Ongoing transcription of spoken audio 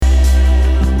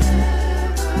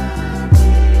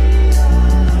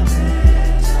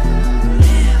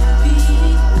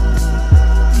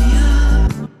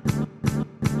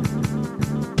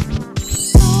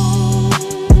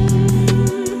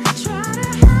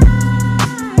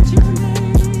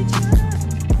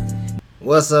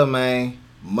What's up, man?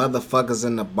 Motherfuckers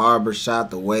in the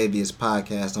barbershop, the waviest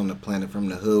podcast on the planet. From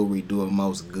the hood, we do it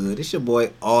most good. It's your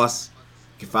boy, Oss.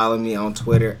 You can follow me on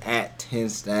Twitter at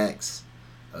 10stacks.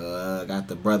 Got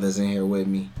the brothers in here with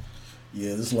me. Yeah,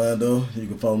 this is Lando. You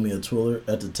can follow me at Twitter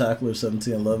at the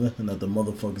Tackler1711 and at the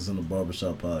Motherfuckers in the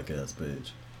Barbershop podcast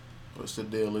page. What's the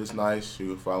deal? It's nice. You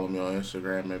can follow me on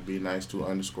Instagram at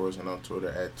BeNice2_ and on Twitter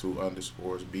at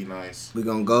 2_BeNice. We're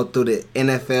going to go through the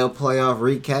NFL playoff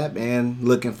recap and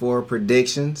looking for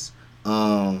predictions.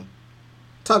 Talk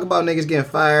about niggas getting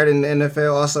fired in the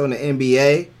NFL, also in the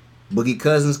NBA. Boogie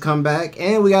Cousins come back.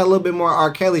 And we got a little bit more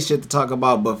R. Kelly shit to talk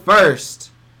about. But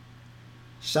first,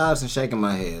 shout-outs and shaking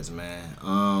my heads, man.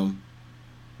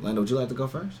 Lando, would you like to go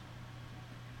first?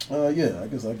 Yeah, I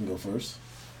guess I can go first.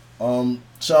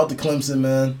 Shout out to Clemson,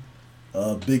 man.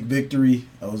 Big victory.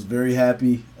 I was very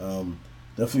happy.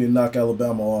 Definitely knock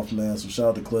Alabama off, man. So shout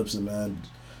out to Clemson, man.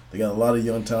 They got a lot of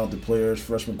young, talented players.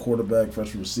 Freshman quarterback,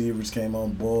 freshman receivers came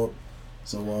on board.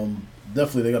 So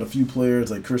definitely they got a few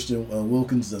players like Christian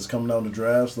Wilkins that's coming out in the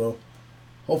draft. So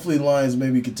hopefully Lions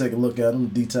maybe could take a look at him,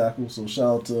 D-tackle. So shout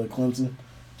out to Clemson.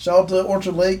 Shout out to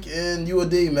Orchard Lake and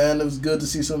UAD, man. It was good to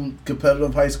see some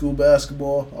competitive high school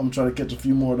basketball. I'm trying to catch a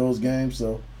few more of those games.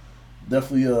 So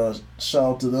definitely shout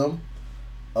out to them.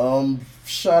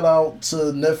 Shout out to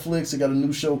Netflix. They got a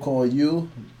new show called You.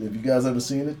 If you guys haven't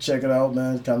seen it, check it out,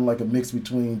 man. Kind of like a mix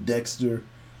between Dexter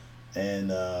and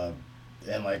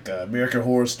like American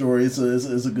Horror Story. It's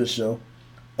a good show.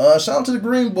 Shout out to the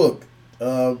Green Book.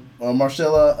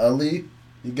 Mahershala Ali.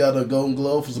 He got a Golden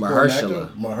Globe for supporting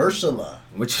actor. Mahershala.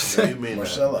 What you say? You mean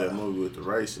that movie with the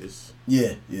racists?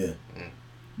 Yeah.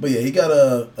 But yeah, he got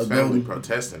a family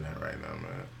protesting that right now, man.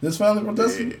 This family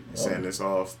protesting? Yeah, saying it's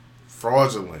all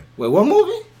fraudulent. Wait, what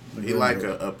movie? He like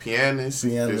a pianist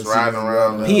that's riding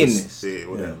around. Pianist. Yeah,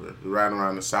 whatever. Yeah. Riding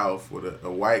around the South with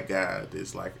a white guy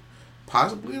that's like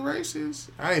possibly racist.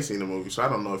 I ain't seen the movie, so I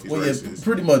don't know if he's racist. Yeah,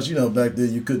 pretty much. Back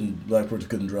then black person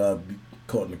couldn't drive,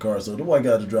 caught in the car, so the white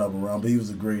guy had to drive him around. But he was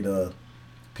a great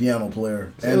piano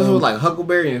player. So and it was like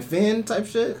Huckleberry and Finn type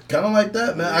shit. Kind of like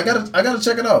that, man. I gotta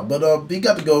check it out. But he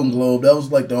got the Golden Globe. That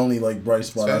was like the only like bright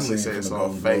spot I seen from the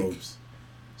Golden fake. Globes.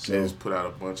 So they just put out a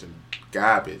bunch of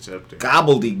garbage up there.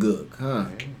 Gobbledygook, huh?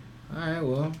 All right,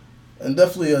 well. And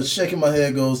definitely shaking my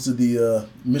head goes to the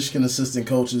Michigan assistant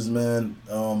coaches, man.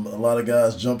 A lot of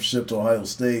guys jumped ship to Ohio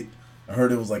State. I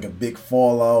heard it was like a big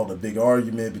fallout, a big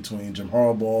argument between Jim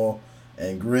Harbaugh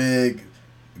and Greg.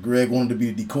 Greg wanted to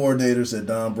be the coordinator, said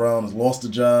Don Brown has lost the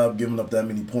job, giving up that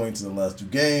many points in the last 2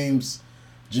 games.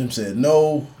 Jim said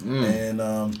no, and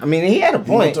I mean, he had a point.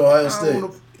 He went to Ohio State.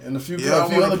 And a few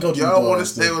other coaches. Y'all want to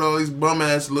stay with all these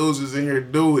bum-ass losers in here.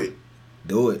 Do it.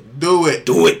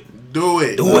 Listen,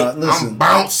 I'm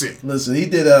bouncing. Listen, he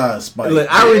did spike. Look,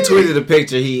 I retweeted a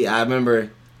picture. I remember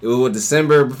it was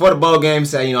December before the bowl game.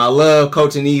 Said, I love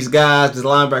coaching these guys, this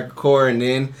linebacker core, and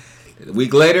then a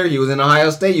week later he was in Ohio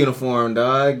State uniform,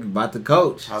 dog, about to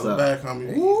coach. Back,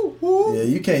 homie. Yeah,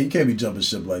 you can't be jumping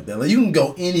ship like that. Like, you can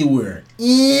go anywhere.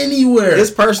 It's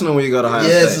personal when you go to Ohio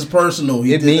State. Yes, it's personal.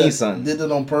 It means something. Did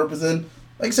it on purpose, and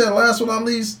like I said, last but not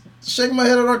least, shaking my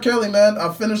head at R. Kelly, man.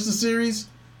 I finished the series.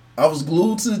 I was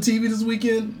glued to the TV this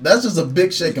weekend. That's just a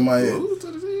big shake in my head. Glued to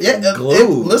the TV? Yeah,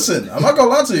 listen, I'm not gonna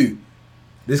lie to you.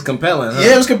 It's compelling, huh?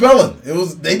 Yeah, it was compelling.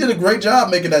 They did a great job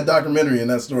making that documentary and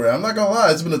that story. I'm not gonna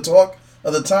lie, it's been a talk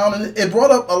of the town, and it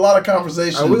brought up a lot of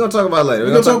conversation. We're gonna talk about it later.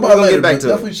 We're gonna get back to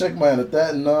definitely shake my head at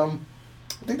that, and I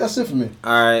think that's it for me.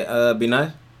 All right, be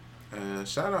nice.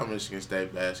 Shout out Michigan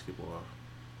State basketball,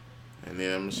 and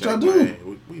then I'm gonna shake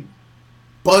we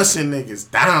busting niggas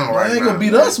down right now. They ain't gonna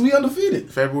beat us. We undefeated.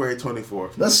 February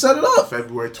 24th. Let's set it up.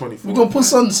 February 24th. We gonna put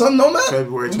something on that.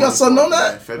 February 24th. We got something on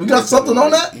that. We got something on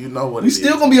that. You know what? We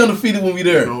still gonna be undefeated when we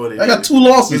there. You know what I got 2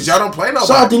 losses. Y'all don't play nobody.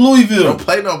 Shout out to Louisville. You don't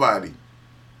play nobody.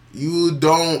 You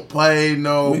don't play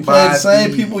nobody. We played the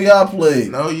same people y'all played.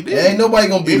 No, you didn't. Ain't nobody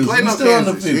gonna beat us. We still Kansas.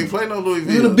 undefeated. You ain't play no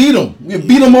Louisville. We gonna beat them. We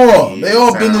beat them all. They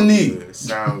all bend the knee.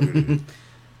 Sound good.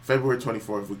 February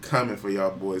 24th, we coming for y'all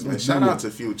boys, man. Shout out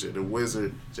to Future, the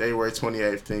Wizard, January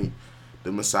 2018,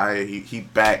 the Messiah. He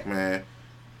back, man.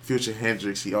 Future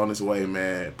Hendrix, he on his way,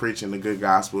 man, preaching the good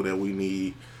gospel that we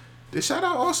need. They shout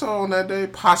out also on that day,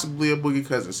 possibly a Boogie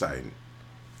Cousins sighting.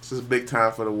 This is big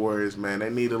time for the Warriors, man. They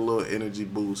need a little energy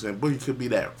boost, and Boogie could be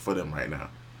that for them right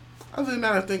now. Other than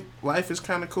that, I think life is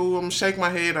kind of cool. I'm gonna shake my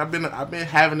head. I've been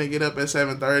having to get up at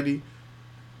 7:30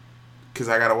 because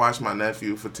I gotta watch my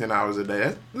nephew for 10 hours a day.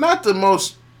 That's not the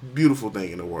most beautiful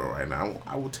thing in the world right now.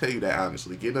 I will tell you that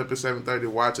honestly. Getting up at 7:30 to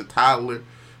watch a toddler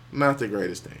not the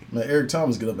greatest thing. Man, Eric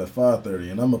Thomas get up at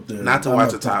 5:30, and I'm up there. Not to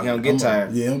watch a top. He don't get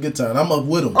tired. Yeah, he don't get tired. I'm up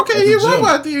with him. Okay, he's right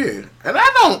about the end, and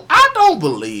I don't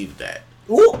believe that.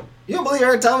 Ooh, you don't believe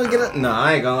Eric Thomas get up? No,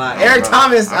 I ain't gonna lie. Eric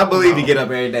Thomas, I believe he get up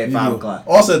every day, 5 o'clock.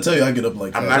 Also, I tell you, I get up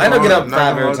like I'm 5. not gonna get up not 5 gonna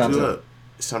every hold time. you up.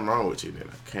 Something wrong with you, then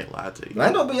I can't lie to you.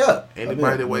 Lando be up.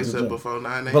 Anybody that wakes up before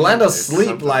 9 a.m. But Lando there's sleep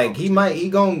something like wrong. he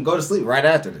gonna go to sleep right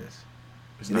after this.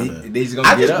 It's not that. He's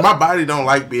gonna get up. My body don't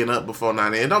like being up before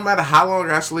 9 a.m. It don't matter how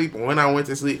long I sleep or when I went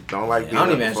to sleep. Don't like being I don't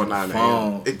up even before answer 9 the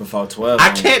a.m. phone before 12.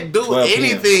 I can't do 12 p.m.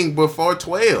 anything before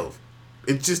 12.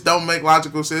 It just don't make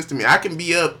logical sense to me. I can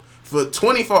be up for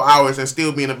 24 hours and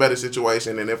still be in a better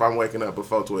situation than if I'm waking up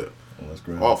before 12. Oh, that's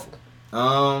great. Awful.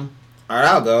 All right,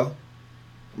 I'll go.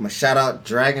 I'm gonna shout out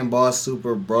Dragon Ball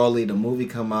Super Broly. The movie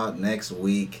come out next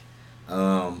week.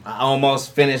 I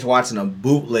almost finished watching a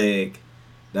bootleg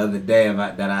the other day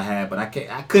that I had, but I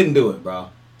couldn't do it, bro.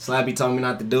 Slappy told me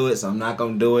not to do it, so I'm not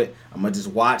gonna do it. I'm gonna just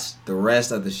watch the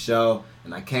rest of the show,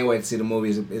 and I can't wait to see the movie.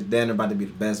 It's damn about to be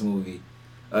the best movie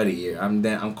of the year.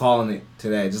 I'm calling it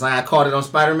today, just like I called it on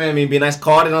Spider-Man. Me and Be Nice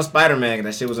called it on Spider-Man.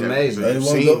 That shit was amazing. Hey,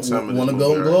 won a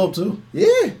Golden Globe too.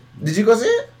 Yeah, did you go see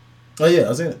it? Oh yeah,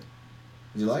 I seen it.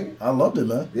 Did you like it? I loved it,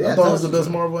 man. Yeah, I thought it was the best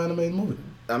Marvel animated movie.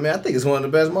 I mean, I think it's one of the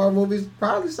best Marvel movies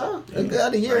probably saw. It's good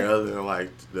of the year. Like other than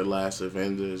like the last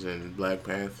Avengers and Black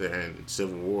Panther and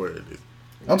Civil War.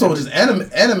 I'm talking just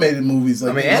animated movies.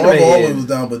 Like, I mean, Marvel animated, always was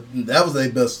down, but that was their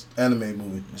best animated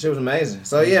movie. Shit was amazing.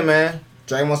 So yeah, man,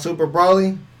 Dragon Ball Super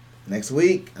Broly next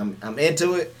week. I'm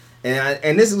into it,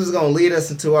 and this is gonna lead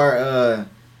us into our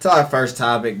first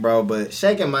topic, bro. But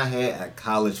shaking my head at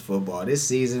college football. This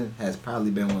season has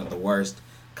probably been one of the worst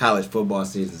college football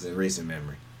seasons in recent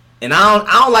memory. And I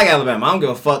don't like Alabama. I don't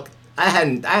give a fuck. I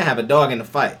have a dog in the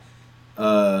fight.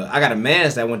 I got a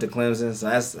man that went to Clemson,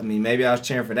 so maybe I was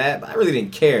cheering for that, but I really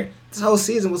didn't care. This whole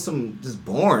season was just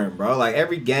boring, bro. Like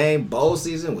every game, bowl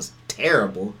season was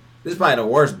terrible. This is probably the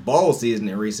worst bowl season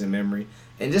in recent memory,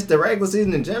 and just the regular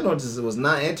season in general just was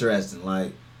not interesting.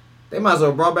 Like they might as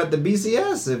well brought back the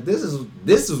BCS if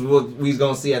this is what we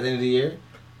gonna see at the end of the year.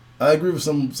 I agree with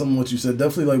some of what you said.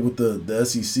 Definitely like with the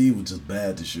SEC was just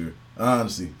bad this year.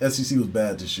 Honestly, SEC was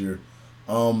bad this year.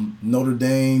 Notre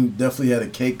Dame definitely had a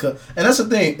cake cut. And that's the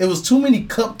thing. It was too many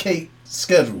cupcake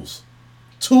schedules.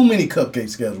 Too many cupcake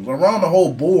schedules around the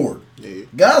whole board. Yeah.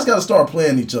 Guys got to start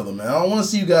playing each other, man. I don't want to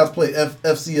see you guys play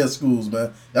FCS schools,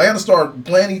 man. Y'all got to start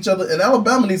playing each other. And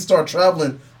Alabama needs to start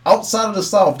traveling outside of the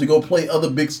South to go play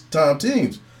other big-time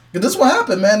teams. Because this is what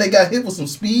happened, man. They got hit with some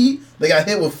speed. They got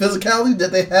hit with physicality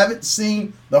that they haven't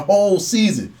seen the whole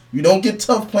season. You don't get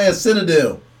tough playing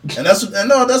Citadel. And that's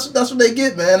what they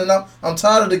get, man. And I'm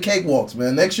tired of the cakewalks,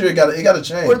 man. Next year it got to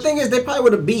change. Well, the thing is, they probably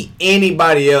would have beat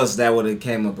anybody else that would have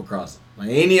came up across them. Like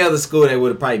any other school, they would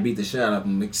have probably beat the shit out of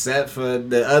them, except for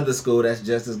the other school that's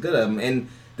just as good of them. And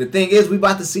the thing is, we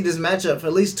about to see this matchup for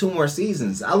at least 2 more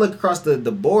seasons. I look across the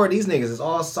board; these niggas is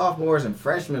all sophomores and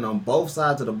freshmen on both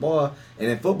sides of the ball. And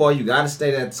in football, you got to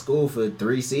stay at school for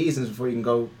 3 seasons before you can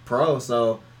go pro.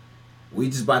 So we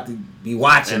just about to be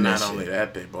watching and that not only shit.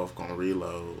 that, they both gonna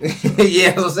reload.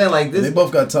 Yeah, that's what I'm saying. Like this, they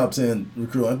both got top 10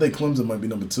 recruit. I think Clemson might be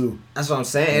number 2. that's what I'm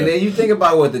saying. And then you think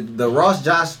about what the Ross,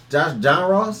 Justin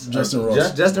Ross, the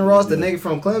nigga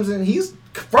from Clemson. He's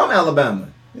from Alabama.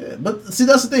 Yeah, but see,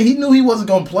 that's the thing. He knew he wasn't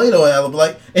going to play though at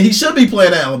Alabama, and he should be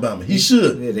playing at Alabama. He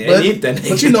should. Yeah, they but, need that nigga.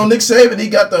 but you know, Nick Saban, he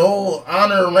got the whole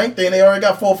honor and rank thing. They already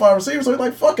got 4 or 5 receivers, so he's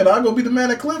like, "Fuck it, I'll go be the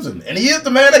man at Clemson." And he is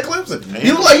the man at Clemson. Man,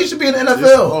 He look like he should be in the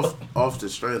NFL. Off the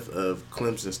strength of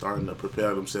Clemson starting to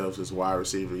prepare themselves as wide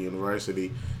receiver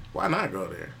university, why not go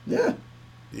there? Yeah.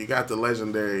 You got the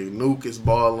legendary Nuke is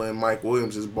balling, Mike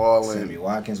Williams is balling, Sammy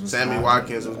Watkins was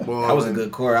balling. That was a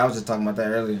good core. I was just talking about that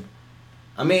earlier.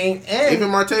 I mean, and Even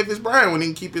Martavis Bryant, when he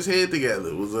can keep his head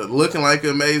together, was looking like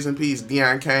an amazing piece.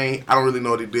 Deion Kane, I don't really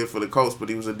know what he did for the Colts, but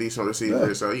he was a decent receiver.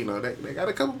 Yeah. So, they got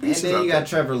a couple and pieces. then you got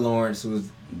Trevor Lawrence, who's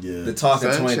Yeah. the talk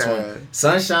of Sunshine. 2020.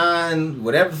 Sunshine,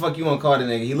 whatever the fuck you want to call the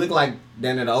nigga. He looked like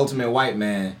then the ultimate white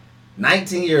man.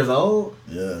 19 years old,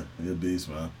 Yeah, he a beast,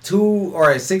 man.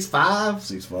 6'5",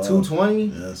 6'5". 220.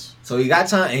 Yes. So he got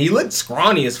time, and he looked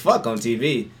scrawny as fuck on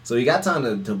TV. So he got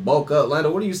time to bulk up.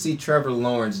 Lando, what do you see Trevor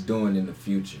Lawrence doing in the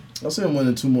future? I see him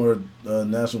winning 2 more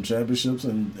national championships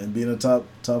and being a top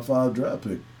 5 draft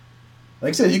pick. Like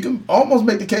I said, you can almost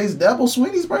make the case Dabo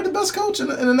Swinney's probably the best coach in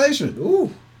the nation.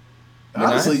 Ooh.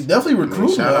 Honestly, Nice. definitely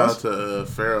recruiting. Shout out guys. to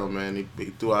Farrell, man. He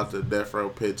threw out the death row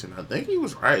pitch, and I think he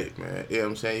was right, man. You know what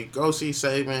I'm saying? You go see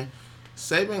Saban.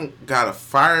 Saban got a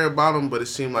fire about him, but it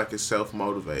seemed like it's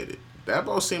self-motivated. That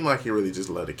both seemed like he really just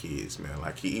love the kids, man.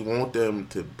 Like, he want them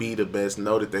to be the best,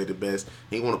 know that they the best.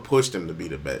 He want to push them to be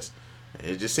the best.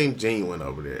 It just seemed genuine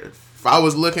over there. If I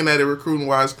was looking at it recruiting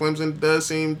wise, Clemson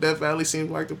Death Valley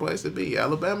seems like the place to be.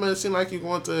 Alabama, it seemed like you're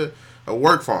going to a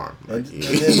work farm. And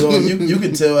then, you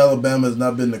can tell Alabama has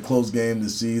not been in a close game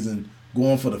this season.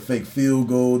 Going for the fake field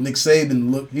goal. Nick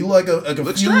Saban looked like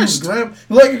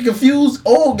a confused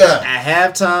old guy.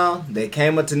 At halftime, they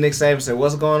came up to Nick Saban and said,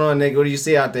 "What's going on, Nick? What do you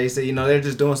see out there?" He said, "They're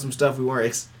just doing some stuff we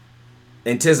weren't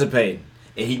anticipating."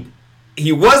 And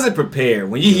he wasn't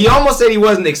prepared. He almost said he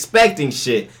wasn't expecting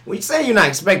shit. When you say you're not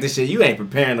expecting shit, you ain't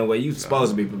preparing the way you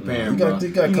supposed to be preparing, bro. You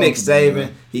Nick Saban,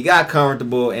 man. He got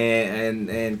comfortable,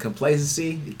 and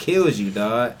complacency, it kills you,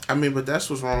 dog. I mean, but that's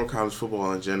what's wrong with college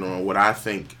football in general. And what I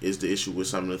think is the issue with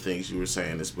some of the things you were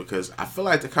saying is because I feel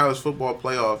like the college football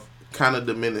playoff kind of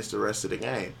diminished the rest of the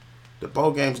game. The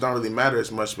bowl games don't really matter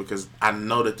as much because I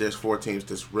know that there's 4 teams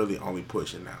that's really only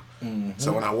pushing now. Mm-hmm.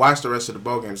 So when I watch the rest of the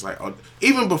bowl games,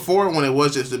 even before when it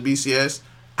was just the BCS,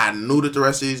 I knew that the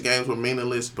rest of these games were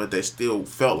meaningless, but they still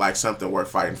felt like something worth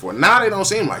fighting for. Now they don't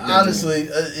seem like that. Honestly,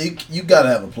 you gotta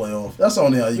have a playoff. That's the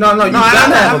only how you. No,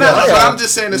 I'm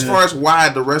just saying as far as why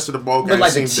the rest of the bowl games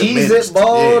like the Cheez-It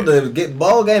Bowl, the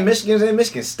bowl game,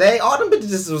 Michigan State, all them bitches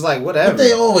just was like whatever. But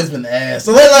they always been ass.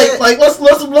 So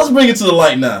let's bring it to the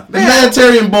light now. The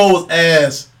Humanitarian Bowl was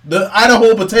ass. The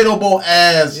Idaho Potato Bowl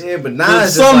ass. Yeah, but now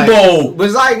it's Sun Bowl. But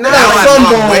it's like now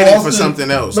I'm waiting for something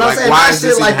else. But like why is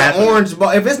this like happening? The Orange Bowl?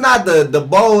 If it's not the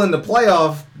bowl in the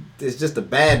playoff, it's just a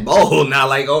bad bowl. Now,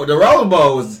 like the Rose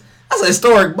Bowl that's a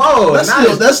historic bowl. That's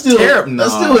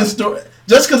still historic.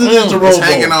 Just because it is the Rose Bowl.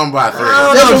 It's hanging on by 3.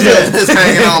 It's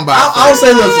hanging on by 3. I'll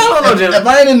say this. If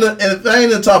I ain't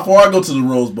in the top 4, I go to the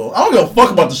Rose Bowl. I don't give a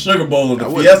fuck about the Sugar Bowl or the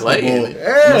Fiesta Bowl.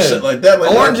 Yeah. Shit like that.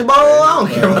 Orange Bowl? I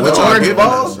don't care about the Orange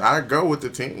Bowl. I go with the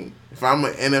team. If I'm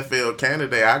an NFL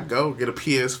candidate, I go get a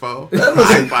PS4.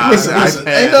 Listen,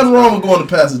 ain't nothing wrong with going to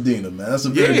Pasadena, man. That's a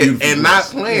very beautiful and not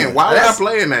playing. Yeah. Why would I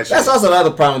play in that shit? That's also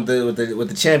another problem with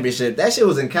the championship. That shit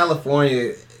was in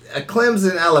California. A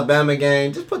Clemson Alabama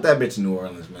game, just put that bitch in New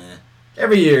Orleans, man.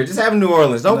 Every year, just have New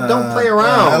Orleans. Don't play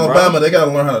around. Alabama, bro. They gotta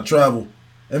learn how to travel.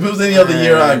 If it was any other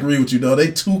year, I agree with you though.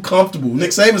 They too comfortable.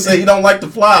 Nick Saban said he don't like to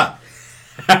fly.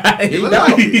 He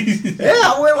don't. Yeah,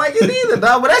 I wouldn't like it either,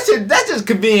 dog. But that's just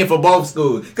convenient for both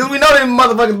schools because we know them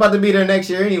motherfuckers about to be there next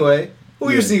year anyway. Who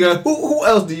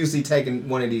else do you see taking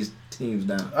one of these teams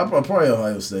down? Probably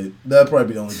Ohio State. That'd probably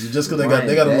be the only just because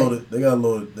they got a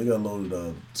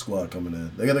loaded squad coming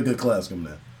in. They got a good class coming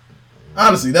in.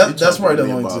 Honestly, that's probably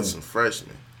the only team. Some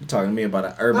freshmen. You talking to me about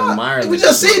an Urban Meyer? We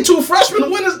just seen 2 freshmen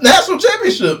win the national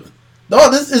championship. No,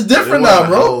 this is different now,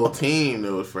 bro. The whole team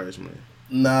that was freshmen.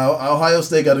 Now Ohio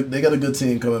State got a good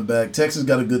team coming back. Texas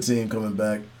got a good team coming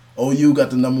back. OU got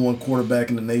the number 1 quarterback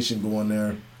in the nation going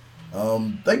there.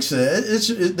 Like I said,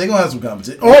 they're gonna have some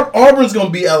competition. Auburn's gonna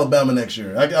beat Alabama next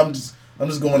year. I'm just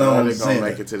going out and saying they're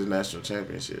gonna make it to the national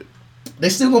championship. They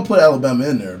still gonna put Alabama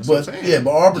in there, but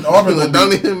Auburn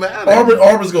don't even matter.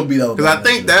 Auburn's gonna beat Alabama. Because I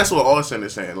think that's what Austin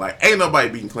is saying. Like, ain't nobody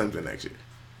beating Clemson next year.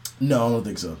 No, I don't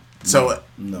think so. So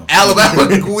no. Alabama,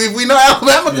 we know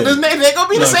Alabama because they're gonna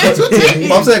be the same 2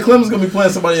 teams. I'm saying Clemson's gonna be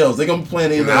playing somebody else. They're gonna be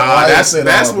playing either.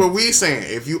 That's what we saying.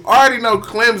 If you already know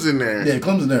Clemson there,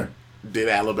 Clemson there. Did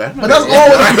Alabama? But that's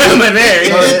always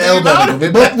there.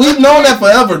 Alabama. But we've known that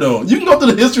forever, though. You can go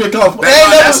through the history of college.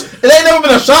 It ain't never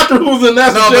been a shocker who's in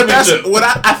that championship. What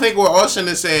I think what Austin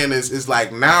is saying is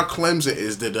like now Clemson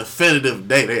is the definitive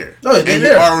day there. And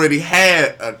you already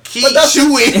had a key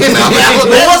shoe in.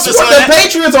 The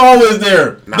Patriots are always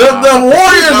there. The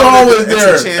Warriors are always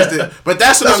there. But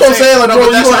that's what I'm saying.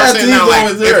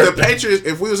 If the Patriots,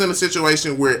 if we was in a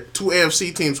situation where 2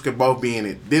 AFC teams could both be in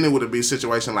it, then it would be a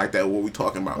situation like that. What we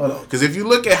talking about? Because if you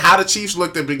look at how the Chiefs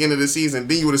looked at the beginning of the season,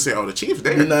 then you would have said, "Oh, the Chiefs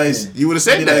there." Nice. You would have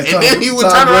said that, and then you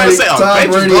would turn around and say, "Oh, the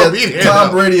Patriots gonna be there."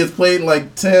 Tom Brady has played in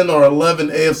like 10 or 11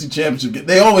 AFC championship games.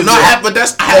 They always but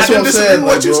I didn't disagree with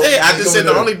what you said. I just said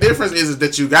the only difference is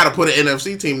that you got to put an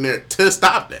NFC team there to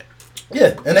stop that. Yeah,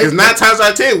 and because 9 times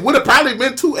out of 10 would have probably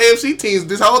been 2 AFC teams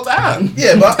this whole time.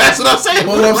 Yeah, but that's what I'm saying.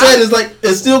 But what I'm saying is like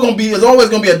it's always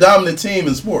gonna be a dominant team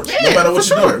in sports, no matter what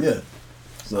you're doing. Yeah.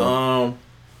 So.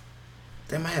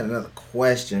 Damn, I had another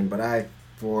question, but I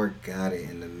forgot it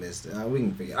in the midst. We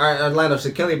can figure. All right, Orlando. So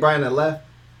Kelly Bryant had left.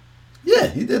 Yeah,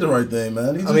 he did the right thing,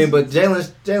 man. But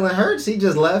Jalen Hurts, he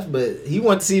just left, but he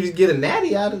wanted to see if he could get a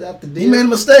natty out the deal. He made a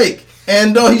mistake,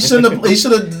 and he shouldn't have. He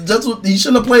should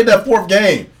have played that 4th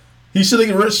game. He should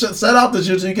have set out this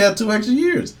year so he got 2 extra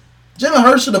years. Jalen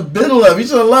Hurts should have been left. He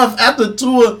should have left after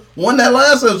Tua won that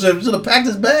last championship. He should have packed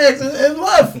his bags and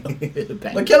left.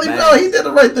 But Kelly Bryant, he did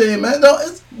the right thing, man. No,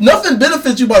 nothing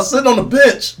benefits you by sitting on the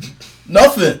bench.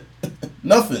 Nothing.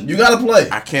 Nothing. You got to play.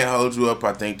 I can't hold you up.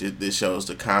 I think that this shows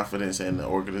the confidence in the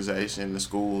organization, the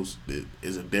schools. It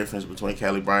is a difference between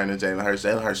Kelly Bryant and Jalen Hurts.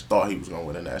 Jalen Hurts thought he was going to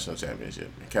win a national championship.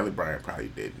 And Kelly Bryant probably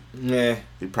didn't. Yeah.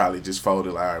 He probably just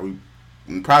folded like, all right,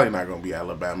 we're probably not going to be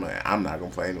Alabama. And I'm not going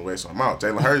to play anyway, so I'm out.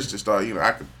 Jalen Hurts just thought,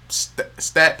 I could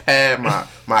stat pad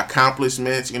my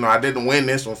accomplishments. I didn't win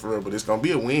this one for real, but it's going to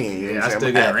be a win. I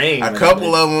still got a ring. A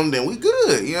couple of them, then we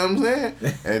good. You know what I'm saying?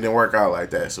 And it didn't work out like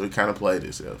that, so he kind of played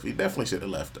himself. He definitely should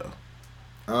have left, though.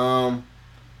 All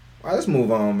right, let's move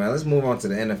on, man. Let's move on to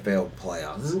the NFL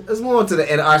playoffs. Let's move on to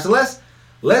the end. All right, so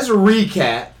let's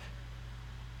recap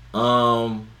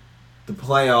the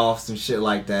playoffs and shit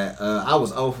like that. I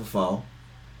was 0 for 4.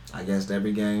 I guessed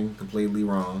every game completely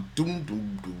wrong.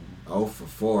 0 for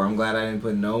 4. I'm glad I didn't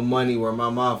put no money where my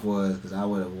mouth was because I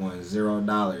would have won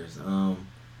 $0.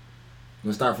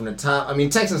 We'll start from the top. I mean,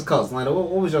 Texans Colts. Lando, what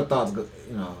was your thoughts?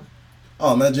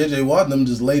 Oh man, J.J. Watt and them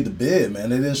just laid the bed, man.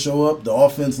 They didn't show up. The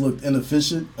offense looked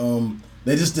inefficient.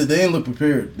 They didn't look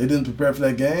prepared. They didn't prepare for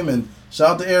that game. And shout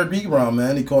out to Eric Ebron,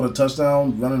 man. He caught a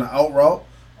touchdown running an out route.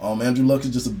 Andrew Luck is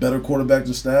just a better quarterback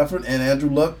than Stafford, and Andrew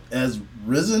Luck has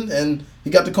risen, and he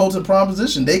got the Colts in prime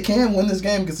position. They can win this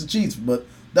game against the Chiefs, but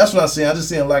that's what I'm saying. I just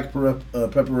seeing lack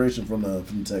of preparation from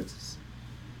Texas.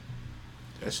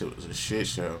 That shit was a shit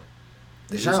show.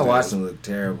 Deshaun Watson looked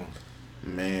terrible.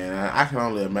 Man, I can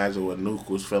only imagine what Nuke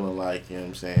was feeling like, you know what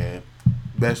I'm saying?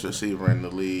 Best receiver in the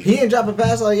league. He didn't drop a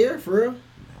pass all year, for real?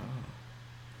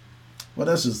 Well,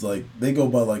 that's just like, they go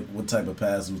by like what type of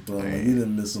pass was thrown. Like, he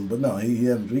didn't miss them, but no, he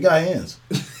got hands.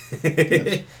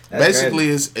 Basically,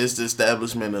 it's the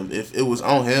establishment of if it was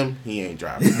on him, he ain't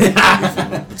dropping.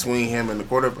 Between him and the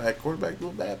quarterback threw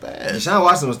a bad pass. Deshaun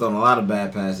Watson was throwing a lot of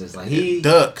bad passes. Like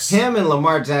ducks. Him and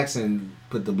Lamar Jackson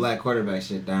put the black quarterback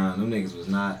shit down. Them niggas was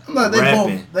not.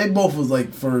 They both was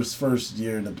like first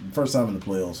year, first time in the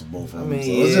playoffs for both of them. I mean,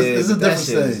 so it's a different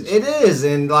stage. It is,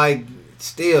 and like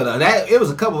still though, it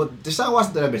was a couple. Deshaun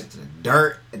Watson threw that bitch to the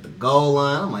dirt at the goal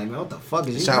line. I'm like, man, what the fuck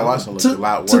is Deshaun Watson looked a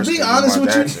lot worse. To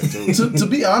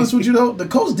be honest with you though, the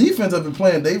Colts defense have been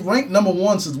playing. They ranked number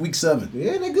 1 since week 7.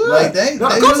 Yeah, they good. Like the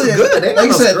Colts is good. They like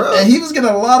I said, and he was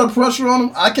getting a lot of pressure on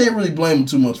him. I can't really blame him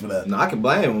too much for that. No, I can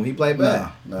blame him. He played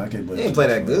bad. No, I can't blame him. He didn't play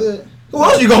that good. Who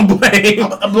else you gonna blame?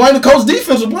 I blame the Colts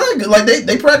defense for playing good. Like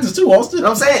they practice too, Austin. You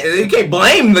know what I'm saying? You can't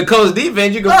blame the Colts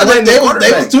defense. You can blame the quarterback.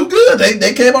 They was too good.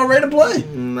 They came out ready to play.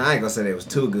 I ain't gonna say they was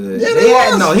too good.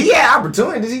 Yeah, he had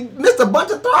opportunities. He missed a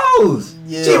bunch of throws.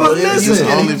 Yeah, he was missing.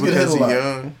 Only because he's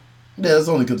young. Yeah, it's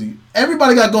only because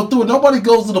everybody got to go through it. Nobody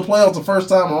goes to the playoffs the first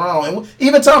time around. And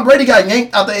even Tom Brady got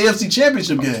yanked out the AFC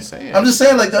Championship game. I'm just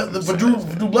saying, like for Drew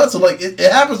Bledsoe, like it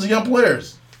happens to young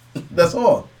players. That's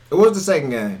all. What was the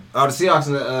second game? Oh, the Seahawks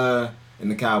and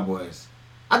the Cowboys.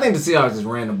 I think the Seahawks just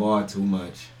ran the ball too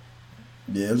much.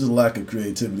 Yeah, it was just a lack of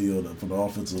creativity for the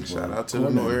offensive. Shout out to the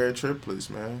New Era triplets,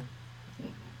 man.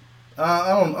 I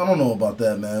don't know about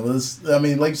that, man.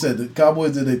 But like you said, the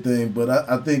Cowboys did their thing, but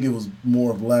I think it was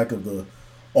more of lack of the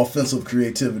offensive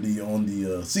creativity on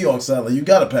the Seahawks side. Like, you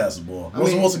got to pass the ball.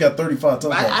 Russell Wilson got 35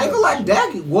 touchdowns. I feel like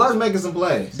Dak was making some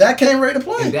plays. Dak came ready to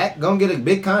play. And Dak gonna get a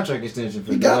big contract extension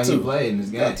for the way he played in this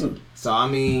game. Got to. So, I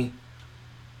mean,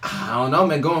 I don't know,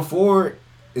 man. Going forward,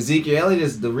 Ezekiel Elliott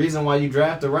is the reason why you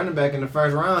draft a running back in the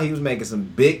first round. He was making some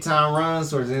big-time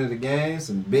runs towards the end of the game,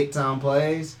 some big-time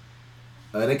plays.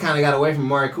 They kind of got away from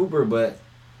Amari Cooper, but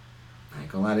I ain't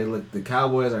gonna lie, the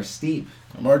Cowboys are steep.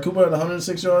 Amari Cooper had a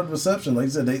 106-yard reception. Like I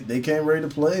said, they came ready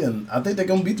to play, and I think they're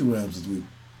gonna beat the Rams this week.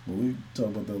 But we talk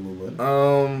about that a little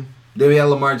later. Then we had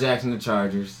Lamar Jackson, the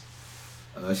Chargers.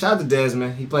 Shout out to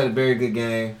Desmond. He played a very good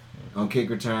game on kick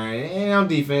return and on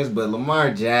defense, but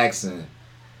Lamar Jackson,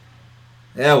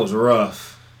 that was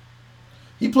rough.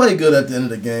 He played good at the end of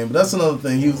the game, but that's another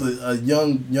thing. He was a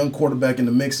young quarterback in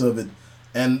the mix of it.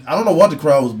 And I don't know what the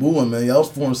crowd was booing, man. I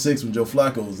was 4-6 when Joe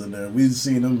Flacco was in there. We've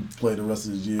seen him play the rest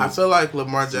of his years. I feel like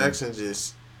Lamar Jackson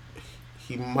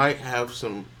he might have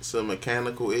some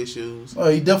mechanical issues. Oh,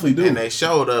 he definitely do. And they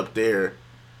showed up there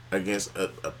against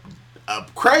a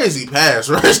crazy pass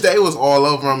rush. They was all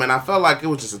over him, and I felt like it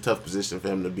was just a tough position for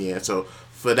him to be in. So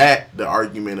for that, the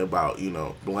argument about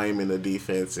blaming the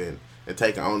defense and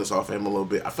taking onus off him a little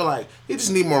bit. I feel like he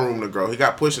just need more room to grow. He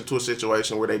got pushed into a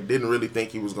situation where they didn't really think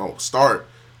he was going to start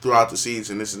throughout the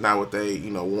season. This is not what they,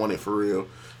 wanted for real.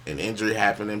 An injury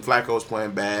happened, and Flacco was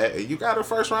playing bad. And you got a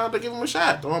first round to give him a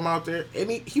shot. Throw him out there. And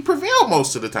he prevailed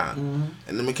most of the time. Mm-hmm.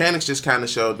 And the mechanics just kind of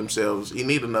showed themselves. He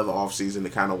need another offseason to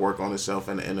kind of work on himself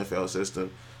in the NFL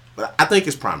system. But I think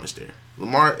it's promised there.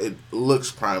 Lamar, it looks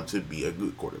primed to be a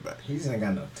good quarterback. He just ain't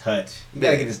got no touch. You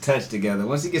gotta get his touch together.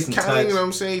 Once he gets some touch, you know what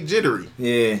I'm saying, jittery.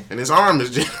 Yeah. And his arm is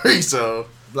jittery, so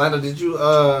Lando, did you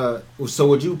so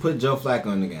would you put Joe Flacco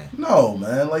in the game? No,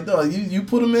 man. Like, dog, you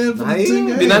put him in for the 10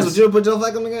 games. Be nice with you to put Joe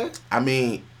Flacco in the game? I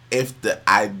mean,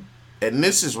 and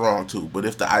this is wrong too, but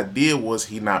if the idea was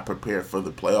he not prepared for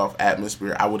the playoff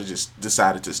atmosphere, I would have just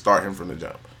decided to start him from the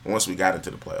jump once we got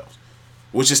into the playoffs.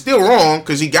 Which is still wrong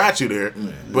because he got you there.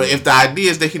 Mm-hmm. But if the idea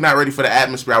is that he's not ready for the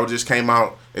atmosphere, I would just came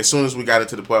out as soon as we got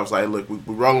into the playoffs. Like, look,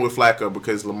 we're rolling with Flacco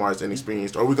because Lamar's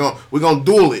inexperienced, or we're gonna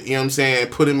duel it. You know what I'm saying?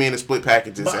 Put him in the split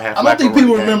packages and have. I don't think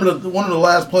people remember one of the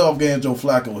last playoff games Joe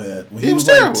Flacco had. He was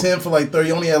like 10 for like 30.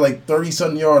 He only had like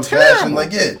 30-something yards passing.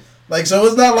 Like Like, so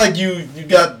it's not like you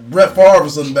got Brett Favre or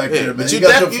something back there, man. But you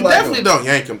definitely don't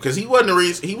yank him because he wasn't the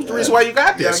reason. He was the reason why you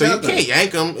got there. So you can't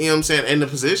yank him. You know what I'm saying? In the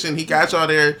position he got y'all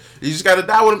there, you just got to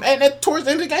die with him. And then towards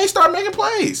the end of the game, start making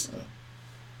plays.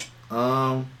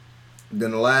 Then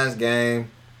the last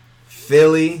game,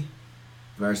 Philly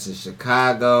versus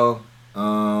Chicago.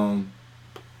 I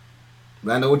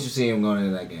know what you see him going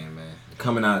into that game, man.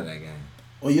 Coming out of that game.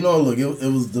 Well, you know, look, it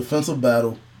was a defensive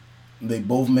battle. They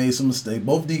both made some mistakes.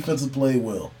 Both defenses played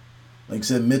well. Like I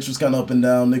said, Mitch was kind of up and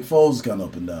down. Nick Foles was kind of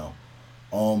up and down.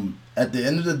 At the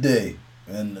end of the day,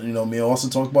 and you know, me also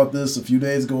talked about this a few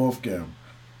days ago off camera.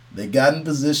 They got in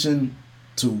position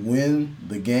to win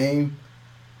the game.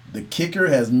 The kicker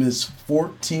has missed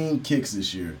 14 kicks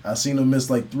this year. I've seen him miss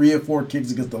like 3 or 4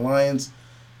 kicks against the Lions.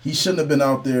 He shouldn't have been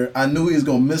out there. I knew he was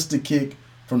going to miss the kick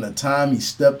from the time he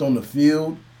stepped on the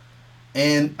field.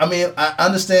 And, I mean, I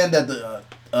understand that the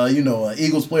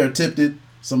Eagles player tipped it.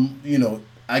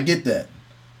 I get that.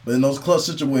 But in those clutch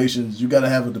situations, you got to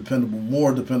have a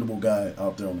more dependable guy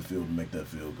out there on the field to make that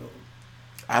field goal.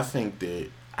 I think that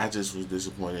I just was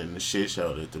disappointed in the shit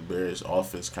show that the Bears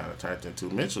offense kind of turned into.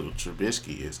 Mitchell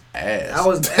Trubisky is ass.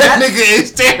 That nigga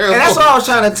is terrible. And that's what I was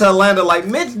trying to tell Lando. Like,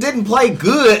 Mitch didn't play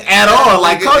good at all.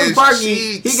 Like, Cody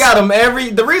Parkey, he got him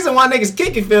the reason why niggas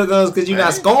kicking field goals because you're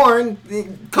not scoring.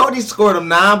 Cody scored him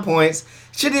 9 points.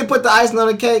 Should he have put the icing on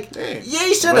the cake? Yeah,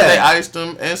 he should have. But they iced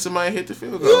him and somebody hit the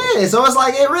field goal. Yeah, so it's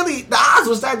like the odds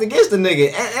were stacked against the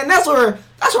nigga. And that's where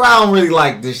I don't really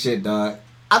like this shit, dog.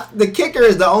 The kicker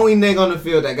is the only nigga on the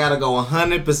field that gotta go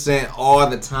 100% all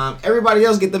the time. Everybody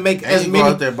else get to make as many. You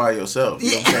go out there by yourself.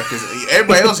 You know what I'm saying? Because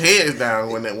everybody else head is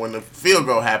down when the field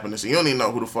goal happens, so you don't even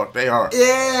know who the fuck they are.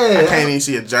 Yeah. I can't even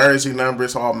see a jersey number.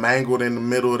 It's all mangled in the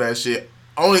middle of that shit.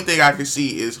 Only thing I can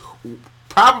see is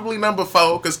probably number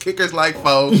 4, because kickers like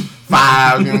 4,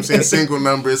 5, you know what I'm saying, single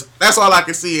numbers. That's all I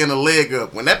can see in a leg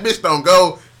up. When that bitch don't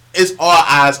go, it's all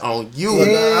eyes on you. Yeah.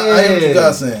 I hear what you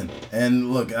guys saying.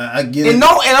 And look, I get it. And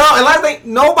I think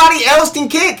nobody else can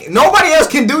kick. Nobody else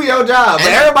can do your job. But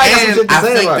everybody got some shit to say I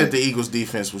think about that the Eagles'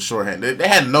 defense was shorthanded. They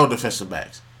had no defensive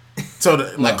backs. So,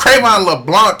 Cravon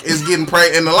LeBlanc is getting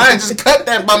prayed, and the Lions just cut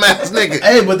that bum ass nigga.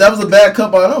 Hey, but that was a bad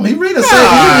cut by him. He didn't say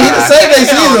their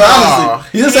season,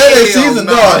 honestly. He didn't say their season,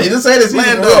 dog. He didn't say their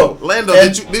season, Lando,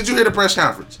 did you hear the press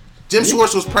conference? Jim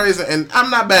Schwartz was praising, and I'm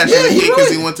not bashing him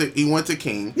because he went to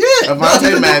King. Yeah,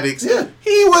 Avonte Maddox. Yeah.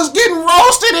 He was getting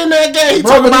roasted in that game. He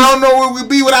talking about, I don't know where we'd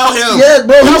be without him. Yeah,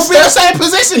 bro. He be in the same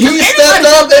position. He stepped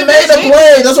up and made a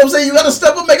play. That's what I'm saying. You got to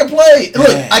step up and make a play.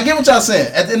 Look, I get what y'all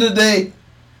saying. At the end of the day,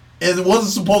 it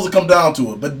wasn't supposed to come down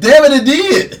to it, but damn it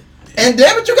did. And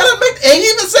damn it, you got to make. And he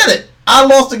even said it. I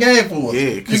lost the game for us.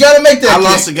 Yeah, you got to make that. I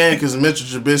lost the game because Mitchell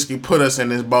Trubisky put us in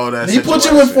this bold ass. He put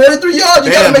you with 43 yards.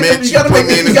 You got to make. You got to make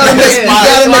the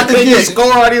kick.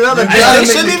 Score all these other. You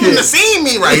shouldn't even have seen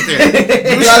me right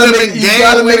there. You got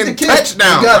to make the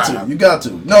touchdown. You got to.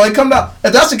 No, it come down.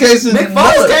 If that's the case, Nick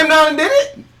Foles came down and did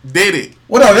it. Did it?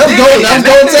 Well, no, that was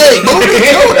going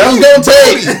to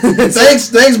take.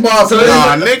 Thanks, Bob.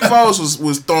 Nick Foles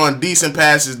was throwing decent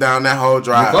passes down that whole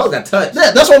drive. Nick Foles got touched.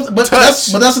 Yeah, that's what. But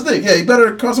that's the thing. Yeah, he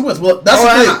better Carson Wentz. Well, that's the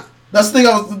thing. That's the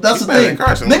thing. That's the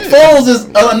thing. Nick Foles is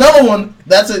another one.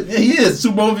 He is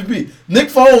Super Bowl MVP. Nick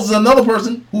Foles is another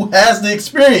person who has the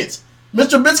experience.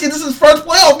 Mr. Trubisky, this is his first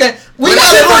playoff game. We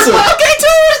got to listen.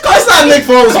 It's not Nick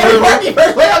Foles. But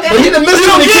he done missed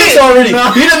too many kicks already.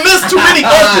 He done missed too many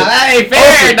kicks. That ain't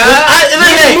fair, dog.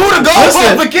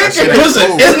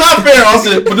 Listen, it's not fair,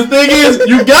 Austin. But the thing is,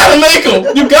 you got to make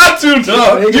them. You got to,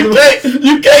 dog.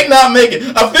 You can't not make it.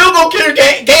 A field goal kicker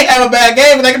can't have a bad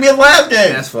game, and that can be his last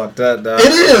game. That's fucked up, dog.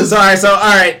 It is. All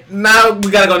right. Now we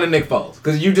got to go to Nick Foles.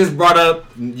 Because you just brought up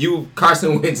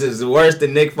Carson Wentz is worse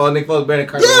than Nick Foles. Nick Foles better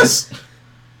than Carson Wentz.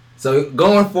 So,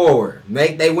 going forward,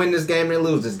 they win this game, they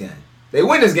lose this game. They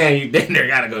win this game, they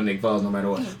got to go Nick Foles no matter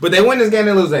what. But they win this game,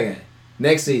 they lose that game.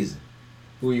 Next season,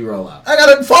 who you roll out? I got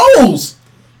it, Foles.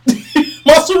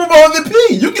 My Super Bowl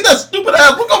MVP. You get that stupid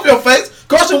ass look off your face.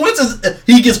 Carson Wentz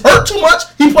he gets hurt too much.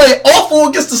 He played awful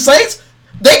against the Saints.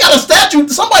 They got a statue.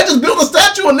 Somebody just built a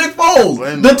statue of Nick Foles.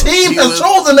 When The team has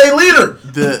chosen their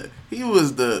leader. He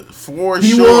was the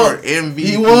MVP.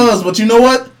 He was, but you know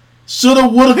what? Shoulda,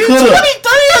 woulda, He's coulda. 23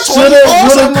 or 24. Shoulda,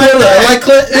 woulda, coulda. And like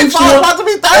Clint Nick Foles about to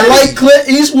be 30. And like Clint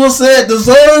Eastwood said,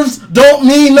 deserves don't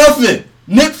mean nothing.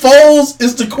 Nick Foles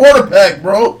is the quarterback,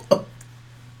 bro.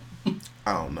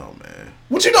 I don't know, man.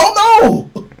 What you don't know?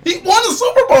 He won the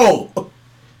Super Bowl.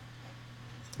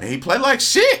 And he played like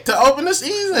shit to open the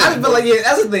season. I just feel like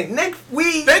that's the thing. They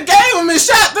gave him his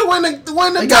shot to win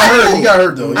the He got hurt. He got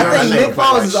hurt though. I think Nick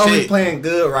Foles is only shit. playing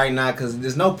good right now because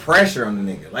there's no pressure on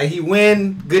the nigga. Like he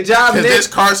win, good job, Because Nick. this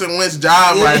Carson Wentz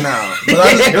job right now.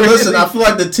 But listen, I feel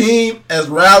like the team has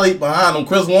rallied behind him.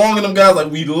 Chris Long and them guys,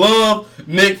 like, we love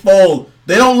Nick Foles.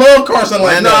 They don't love Carson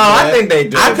like no, that. I think they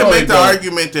do. I can make the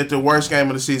argument that the worst game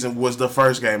of the season was the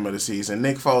first game of the season.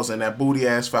 Nick Foles and that booty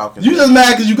ass Falcons. You just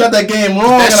mad because you got that game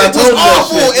wrong. That and shit I told was you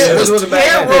awful. that shit. It was a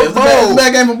bad terrible. It was a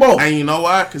bad game for both. And you know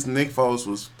why? Because Nick Foles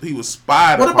was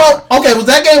spied What upon. about, okay, was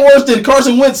that game worse than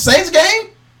Carson Wentz Saints game?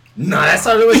 No, that's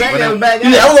how it was. That was a bad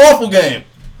game. Yeah, that was an awful game.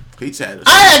 He had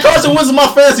I had Carson Wentz as my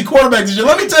fantasy quarterback this year.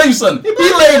 Let me tell you something.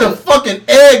 He laid a fucking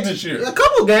egg this year. A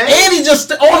couple games. And he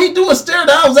just, all he do is stare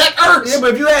down Zach Ertz. Yeah,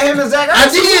 but if you had him and Zach I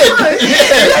Ertz, did.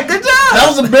 Yeah, good job. That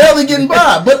was barely getting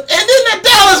by. But, and then that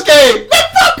Dallas game. Man,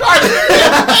 fuck Carson.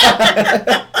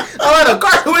 Oh, no,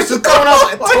 Carson Wentz was coming off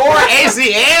a torn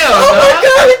ACL. Oh my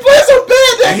God, he played so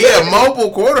bad that And he a mobile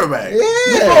quarterback.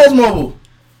 Nick Foles mobile.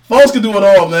 Foles can do it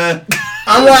all, man.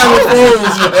 I'm riding with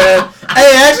Foles, man.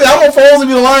 Hey, actually, I want Foles to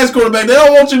be the Lions quarterback. They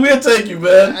don't want you. We'll take you,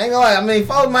 man. I ain't gonna lie. I mean,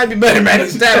 Foles might be better than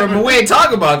Stafford, but we ain't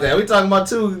talking about that. We talking about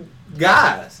two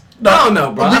guys. No, I don't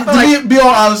know, bro. I feel like Be all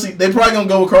honesty, they probably gonna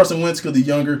go with Carson Wentz because he's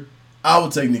younger. I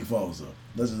would take Nick Foles though.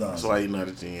 That's just honest. That's why you're not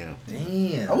a GM.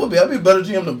 damn. I would be. I'd be a better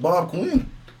GM than Bob Quinn.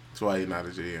 That's why you're not a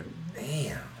GM.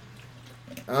 Damn.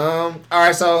 All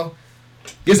right, so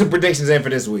get some predictions in for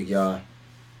this week, y'all.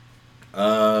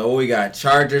 What we got?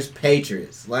 Chargers,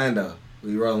 Patriots. Lando,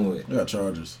 we rolling with? I got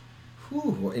Chargers.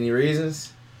 Whew, any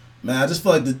reasons? Man, I just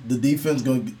feel like the defense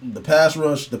the pass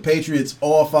rush, the Patriots,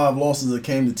 all 5 losses that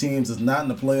came to teams is not in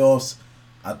the playoffs.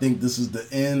 I think this is the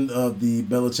end of the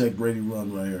Belichick Brady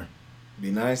run right here.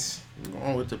 Be nice. I'm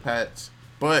going with the Pats.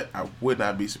 But I would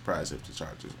not be surprised if the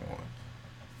Chargers won.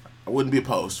 I wouldn't be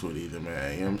opposed to it either,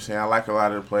 man. You know what I'm saying? I like a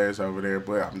lot of the players over there,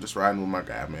 but I'm just riding with my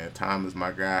guy, man. Tom is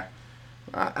my guy.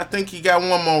 I think he got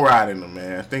one more ride in him,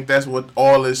 man. I think that's what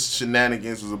all this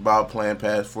shenanigans was about, playing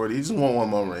past 40. He just want one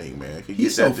more ring, man. If he He's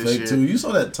gets so that this fake year, too. You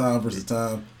saw that time versus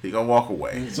time. he gonna walk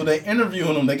away. So they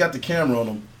interviewing him. They got the camera on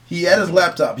him. He had his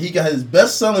laptop. He got his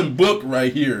best-selling book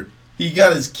right here. He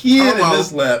got his kid in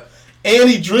this lap. And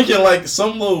he drinking like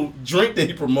some little drink that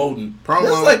he promoting. Promo.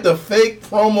 That's like the fake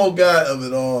promo guy of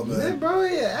it all, Yeah, man. bro,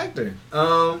 yeah, actor.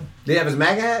 Did he have his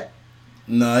MAGA hat?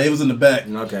 Nah, he was in the back.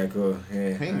 Okay, cool.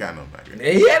 Yeah. He ain't got no back.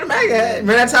 Yeah, he had a MAGA hat.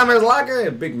 Remember that time in his locker?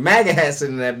 A big MAGA hat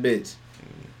sitting in that bitch.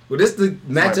 Well, this the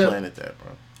matchup. Planted that,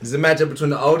 bro. This is a matchup between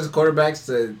the oldest quarterbacks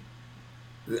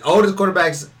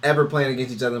ever playing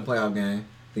against each other in a playoff game.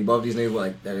 I think both these niggas were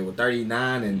like they were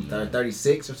 39 and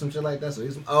 36 or some shit like that. So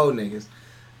these some old niggas.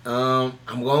 I'm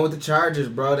going with the Chargers,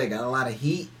 bro. They got a lot of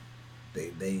heat.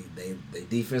 They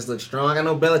defense looks strong. I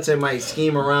know Belichick might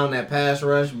scheme around that pass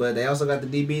rush, but they also got the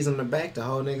DBs on the back to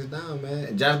hold niggas down, man.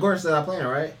 And Josh Gordon still not playing,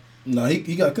 right? No,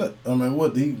 he got cut. I mean,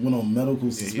 what? He went on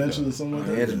medical suspension or something like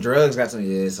that? Yeah, the drugs got some.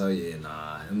 Yeah, so yeah,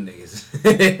 nah, them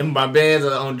niggas. My bands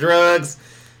are on drugs.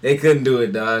 They couldn't do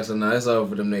it, dog. So no, it's over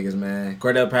for them niggas, man.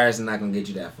 Cordell Patterson not gonna get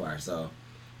you that far. So,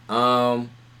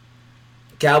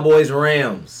 Cowboys,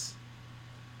 Rams.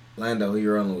 Lando, who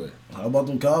you rolling with? How about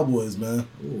them Cowboys, man?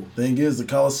 Ooh. Thing is, the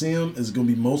Coliseum is going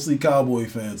to be mostly Cowboy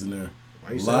fans in there.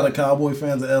 Why A you lot say of Cowboy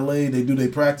fans in L.A. They do their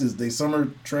practice, they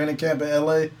summer training camp in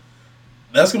L.A.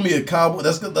 That's going to be a Cowboy.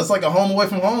 That's like a home away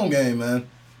from home game, man.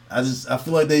 I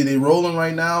feel like they rolling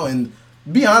right now. And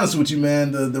be honest with you,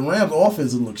 man, the Rams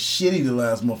offense look shitty the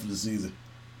last month of the season.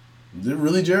 They're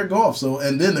really Jared Goff. So,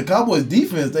 and then the Cowboys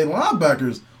defense, they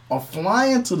linebackers are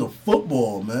flying to the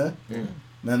football, man.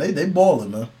 Man, they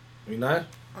balling, man. You not?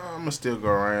 I'm gonna still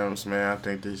go Rams, man. I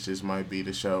think this just might be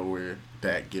the show where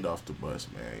Dak get off the bus,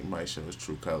 man. He might show his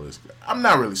true colors. I'm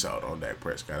not really sold on Dak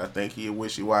Prescott. I think he a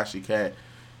wishy-washy cat,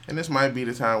 and this might be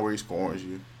the time where he scores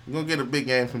you. You're gonna get a big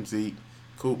game from Zeke.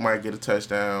 Coop might get a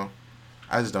touchdown.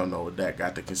 I just don't know what Dak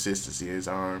got the consistency in his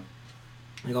arm.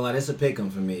 You gonna lie, this a pick 'em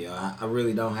for me, yo. I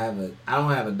really don't have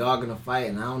a dog in the fight,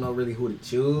 and I don't know really who to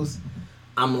choose.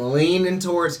 I'm leaning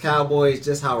towards Cowboys,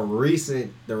 just how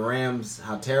recent the Rams,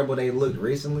 how terrible they looked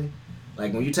recently.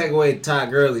 Like, when you take away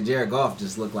Todd Gurley, Jared Goff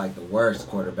just looked like the worst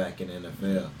quarterback in the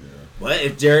NFL. But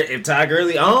if Ty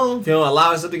Gurley if you don't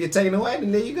allow something to get taken away,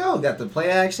 then there you go. Got the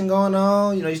play action going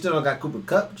on. You still don't got Cooper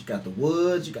Kupp, but you got the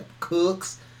Woods, you got the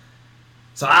Cooks.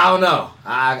 So I don't know.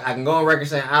 I can go on record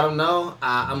saying I don't know.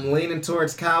 I'm leaning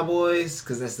towards Cowboys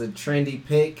because that's the trendy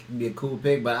pick. It'd be a cool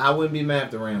pick, but I wouldn't be mad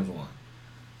if the Rams won.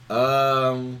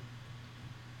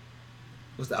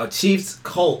 What's that? Oh, Chiefs,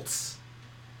 Colts.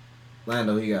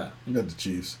 Lando, who you got? You got the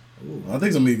Chiefs. Ooh. I think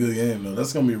it's going to be a good game, though.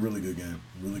 That's going to be a really good game.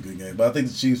 Really good game. But I think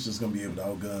the Chiefs just going to be able to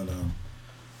outgun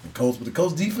the Colts. But the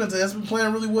Colts defense has been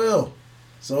playing really well.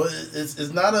 So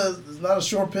it's not a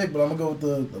short pick, but I'm going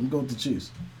to go with the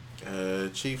Chiefs.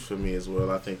 Chiefs for me as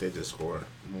well. I think they just score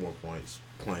more points,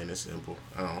 plain and simple.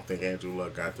 I don't think Andrew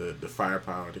Luck got the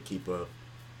firepower to keep up.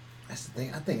 That's the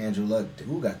thing. I think Andrew Luck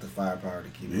got the firepower to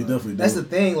keep up. He definitely That's does. the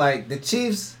thing. Like the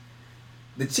Chiefs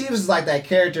is like that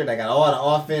character that got all the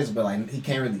offense, but like he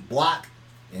can't really block.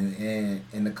 And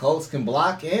the Colts can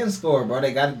block and score, bro.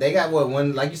 They got what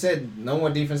one, like you said, no more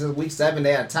defenses. Week 7,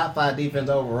 they had a top 5 defense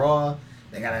overall.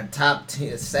 They got a top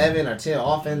 7 or 10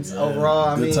 offense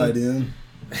overall. Good tight end.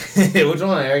 Which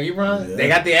one, Eric Ebron? Yeah. They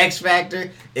got the X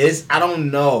factor. I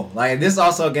don't know. Like this is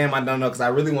also a game I don't know because I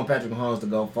really want Patrick Mahomes to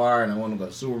go far and I want him to go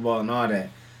to Super Bowl and all that.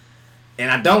 And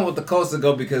I don't want the Colts to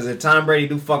go because if Tom Brady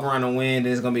do fuck around and win,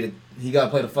 then it's gonna be he gotta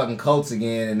play the fucking Colts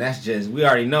again, and that's just we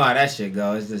already know how that shit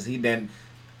goes. It's just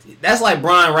that's like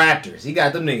Brian Raptors. He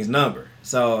got them niggas number.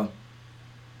 So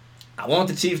I want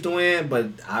the Chiefs to win,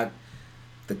 but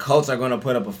the Colts are gonna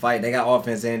put up a fight. They got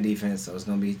offense and defense, so it's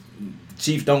gonna be the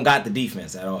Chiefs don't got the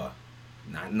defense at all.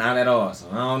 Not at all. So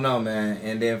I don't know, man.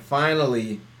 And then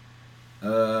finally,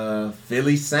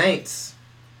 Philly Saints.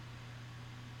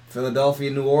 Philadelphia,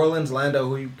 New Orleans. Lando,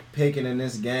 who you picking in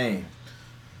this game?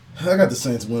 I got the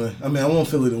Saints winning. I mean, I want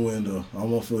Philly to win, though. I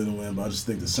want Philly to win, but I just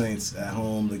think the Saints at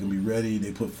home, they're going to be ready.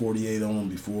 They put 48 on them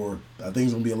before. I think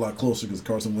it's going to be a lot closer because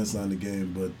Carson Wentz not in the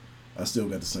game, but I still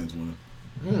got the Saints winning.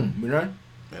 You right?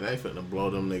 Man, they finna blow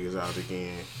them niggas out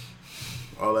again.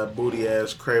 All that booty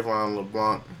ass Cravon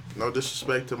LeBlanc. No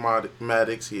disrespect to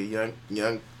Maddox, he a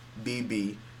young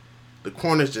DB. The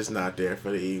corner's just not there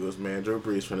for the Eagles, man. Drew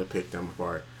Brees finna pick them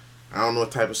apart. I don't know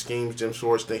what type of schemes Jim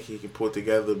Schwartz think he can put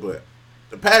together, but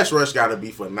the pass rush got to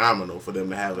be phenomenal for them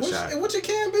to have a shot. Which it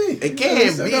can be. It can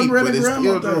be, but it's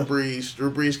still Drew Brees. Drew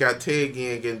Brees got Ted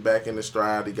again getting back in the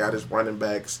stride. He got his running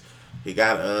backs. He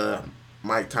got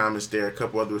Mike Thomas there, a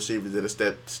couple other receivers that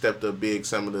have stepped up big.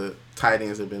 Some of the tight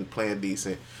ends have been playing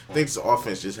decent. I think this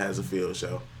offense just has a field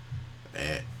show.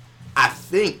 And I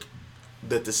think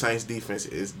that the Saints defense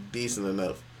is decent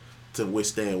enough to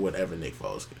withstand whatever Nick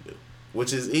Foles can do.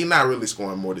 Which is, he's not really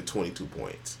scoring more than 22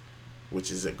 points.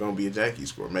 Which is going to be a janky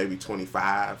score. Maybe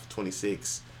 25,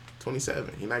 26,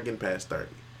 27. He's not getting past 30.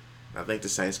 I think the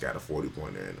Saints got a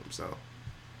 40-pointer in them, so.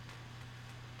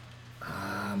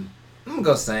 I'm going to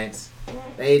go Saints.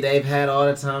 They've had all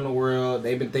the time in the world.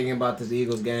 They've been thinking about this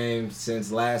Eagles game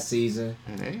since last season.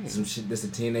 Hey. Some shit. This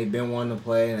is a team they've been wanting to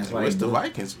play. And that's why the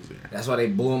Vikings was there. That's why they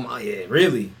blew them out. Yeah,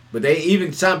 really. But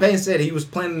Sean Payton said he was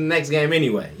playing the next game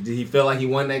anyway. He felt like he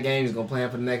won that game. He's going to play him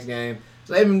for the next game.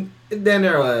 So they've been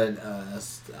there a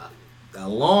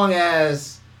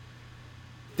long-ass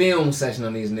film session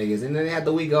on these niggas. And then they had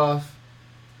the week off.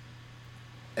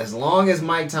 As long as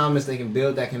Mike Thomas, they can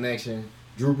build that connection,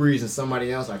 Drew Brees and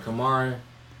somebody else, like Kamara,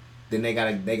 then they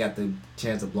got the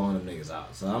chance of blowing them niggas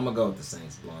out. So I'm going to go with the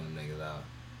Saints blowing them niggas out.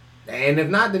 And if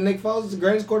not, then Nick Foles is the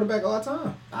greatest quarterback of all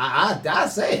time. I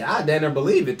say it. I damn near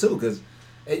believe it, too, because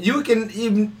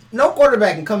no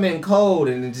quarterback can come in cold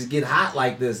and just get hot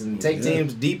like this and take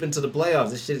teams deep into the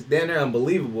playoffs. This shit's damn near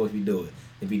unbelievable if you do it.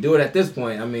 If you do it at this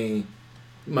point, I mean,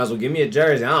 you might as well give me a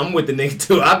jersey. I'm with the nigga,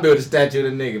 too. I build a statue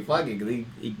of the nigga. Fuck it, because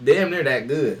he damn near that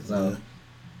good. So,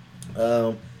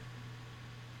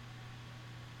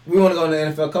 we want to go into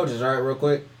NFL coaches, all right, real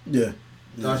quick? Yeah.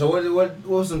 All right, so what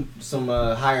was some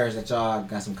hires that y'all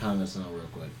got some comments on real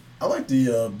quick? I like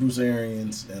the Bruce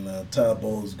Arians and Todd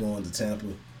Bowles going to Tampa.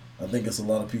 I think it's a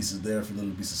lot of pieces there for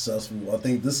them to be successful. I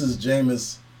think this is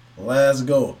Jameis' last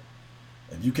go.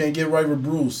 If you can't get right with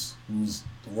Bruce, who's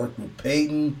worked with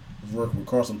Peyton, who's worked with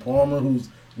Carson Palmer, who's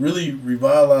really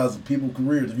revitalized people's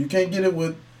careers, if you can't get it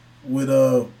with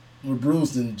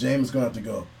Bruce, then Jameis gonna have to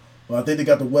go. But I think they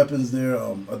got the weapons there.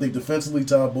 I think defensively,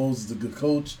 Todd Bowles is a good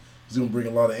coach. He's gonna bring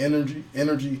a lot of energy.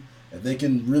 If they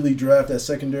can really draft that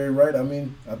secondary right, I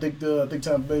mean, I think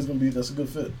Tampa Bay is gonna that's a good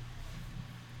fit.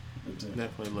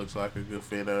 Definitely looks like a good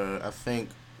fit. I think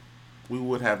we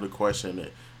would have the question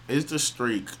that is the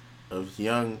streak of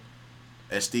young,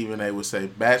 as Stephen A would say,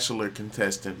 bachelor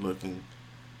contestant looking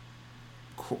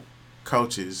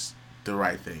coaches the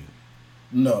right thing?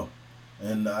 No,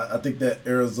 And I think that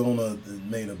Arizona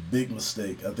made a big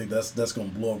mistake. I think that's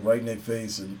going to blow up right in their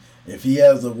face. And if he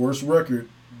has a worse record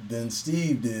than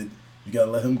Steve did, you got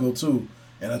to let him go too.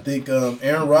 And I think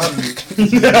Aaron Rodgers,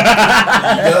 you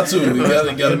got to be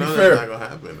fair. It's not gonna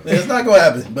happen. It's not gonna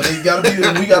happen, but we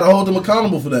got to hold him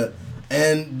accountable for that.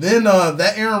 And then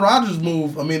that Aaron Rodgers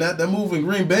move, I mean that move in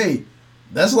Green Bay,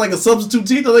 that's like a substitute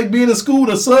teacher, like being in school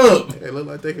to sub. They look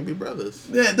like they can be brothers.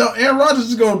 Yeah, no, Aaron Rodgers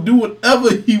is gonna do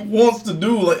whatever he wants to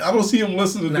do. Like I don't see him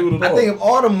listening to do it at all. I think of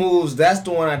all the moves, that's the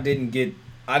one I didn't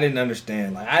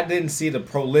understand. Like I didn't see the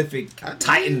prolific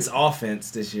Titans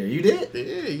offense this year. You did?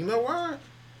 Yeah, you know why?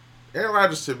 Aaron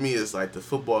Rodgers to me is like the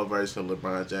football version of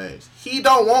LeBron James. He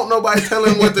don't want nobody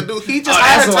telling him what to do. He just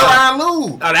hired Tyronn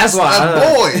Lue. Oh, that's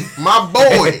why. My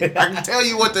boy. I can tell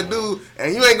you what to do,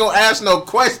 and you ain't gonna ask no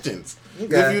questions.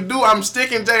 Okay. If you do, I'm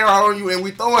sticking JR on you, and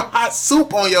we throwing hot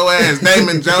soup on your ass,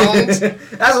 Damon Jones.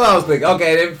 That's what I was thinking.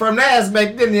 Okay, then from that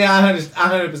aspect, then yeah, I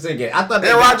 100% get it. I thought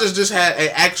Aaron Rodgers just had an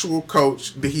actual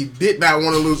coach that he did not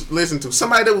want to listen to.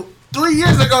 Somebody that 3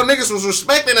 years ago niggas was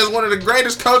respecting as one of the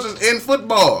greatest coaches in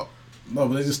football. No,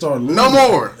 but they just started losing. No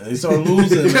more. They started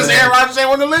losing. Because Aaron Rodgers ain't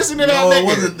want to listen to that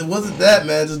nigga. It wasn't that,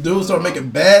 man. Just dudes started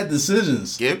making bad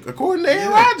decisions. Yeah, according to Aaron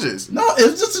Rodgers. No,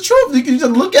 it's just the truth. You can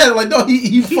just look at it like, no,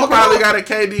 he probably got a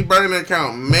KD burner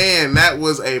account. Man, that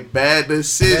was a bad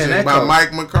decision by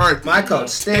Mike McCarthy. My coach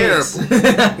stinks.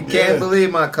 Terrible. Can't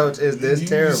believe my coach is this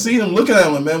terrible. You see him looking at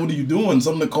him like, man, what are you doing?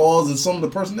 Some of the calls and some of the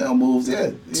personnel moves,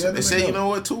 They say, you know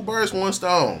what, 2 birds, 1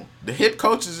 stone. The hip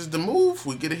coaches is the move.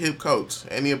 We get a hip coach.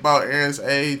 And he about Aaron's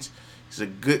age. He's a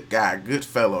good guy, good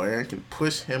fellow. Aaron can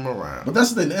push him around. But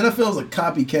that's the thing. The NFL is a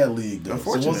copycat league, though.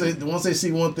 So once they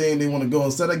see one thing, they want to go.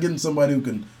 Instead of getting somebody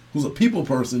who's a people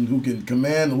person who can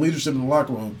command the leadership in the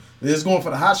locker room, they're just going for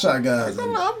the hotshot guys.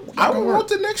 I want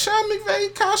the next Sean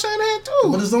McVay, Kyle Shanahan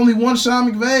too. But it's only one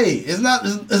Sean McVay. It's not.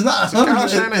 It's not. Kyle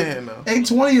Shanahan though. Ain't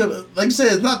 20 like you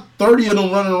said. It's not 30 of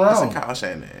them running around. It's Kyle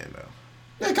Shanahan though.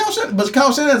 Yeah,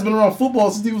 Kyle Shanahan's been around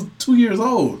football since he was 2 years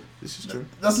old. This is true.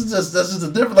 That's just a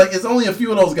different. Like it's only a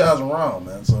few of those guys around,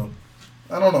 man. So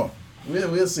I don't know.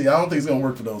 We'll see. I don't think it's gonna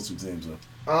work for those 2 teams. Though.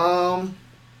 All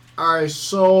right.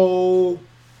 So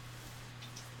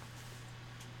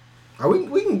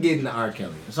we can get into R.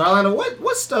 Kelly. So Orlando,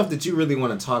 what stuff that you really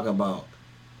want to talk about?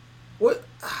 What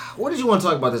did you want to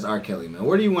talk about this R. Kelly, man?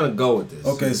 Where do you want to go with this?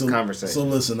 Okay, so conversation. So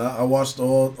listen, I watched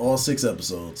all 6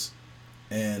 episodes,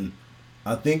 and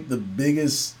I think the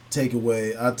biggest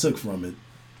takeaway I took from it,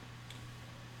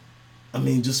 I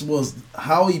mean, just was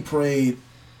how he prayed.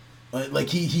 Like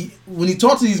he when he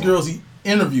talked to these girls, he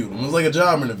interviewed them. It was like a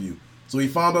job interview. So he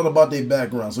found out about their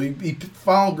background. So he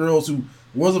found girls who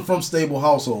wasn't from stable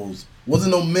households,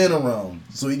 wasn't no men around,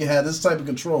 so he can have this type of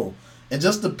control. And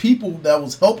just the people that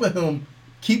was helping him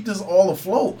keep this all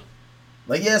afloat.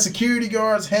 Like, yeah, security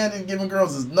guards giving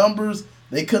girls his numbers.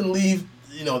 They couldn't leave,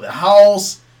 the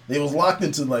house. They was locked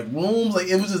into like rooms. Like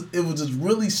it was just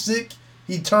really sick.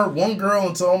 He turned one girl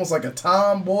into almost like a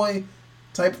tomboy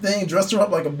type thing, dressed her up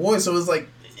like a boy. So it's like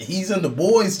he's into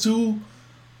boys too.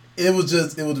 It was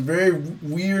very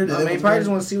weird. I mean, he probably just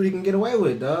want to see what he can get away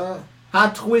with, dog. How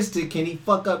twisted can he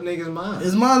fuck up niggas' minds?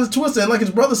 His mind is twisted. And like his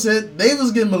brother said, they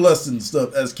was getting molested and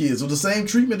stuff as kids. So the same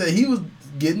treatment that he was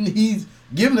getting, he's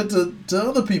giving it to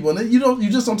other people. And you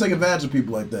just don't take advantage of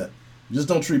people like that. You just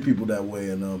don't treat people that way.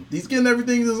 And he's getting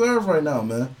everything he deserves right now,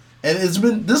 man. And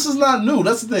this is not new.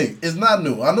 That's the thing. It's not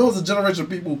new. I know it's a generation of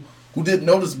people who didn't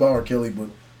notice about R. Kelly, but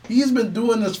he's been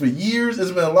doing this for years.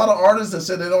 There's been a lot of artists that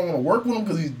said they don't want to work with him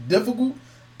because he's difficult.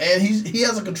 And he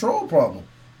has a control problem.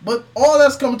 But all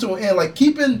that's coming to an end, like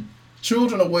keeping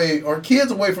children away or kids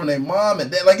away from their mom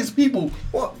and dad. Like it's people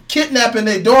kidnapping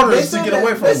their daughters to get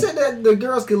away from them. They said that the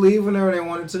girls could leave whenever they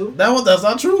wanted to. That's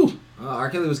not true. R.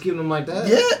 Kelly was keeping them like that?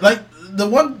 Yeah, like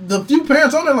the few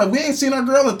parents on there, like we ain't seen our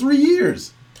girl in 3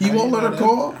 years. He won't let her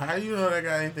call. How you know that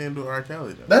got anything to do with R.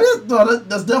 Kelly though?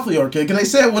 That's definitely R. Kelly. Because they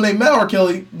said when they met R.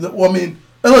 Kelly,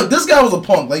 look, this guy was a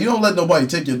punk. Like you don't let nobody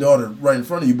take your daughter right in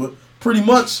front of you, but pretty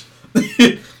much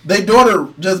their daughter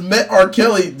just met R.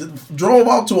 Kelly, drove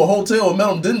out to a hotel and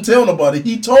met him, didn't tell nobody.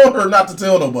 He told her not to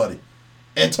tell nobody.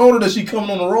 And told her that she coming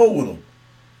on the road with him.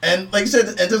 And like you said,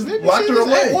 and just locked her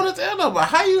away. Ain't want to tell nobody.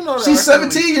 How you know that? She's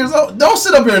 17 years old. Don't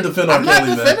sit up here and defend R. Kelly, man. I'm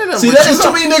not defending him. See, there's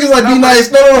too many niggas like be nice.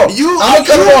 No. You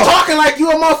talking like you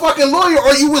a motherfucking lawyer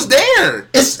or you was there.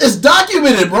 It's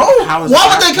documented, bro. Why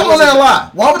would they come on there and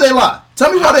lie? Why would they lie?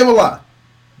 Tell me why they would lie.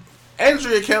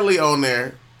 Andrea Kelly on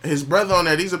there. His brother on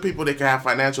there, these are people that can have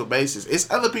financial basis.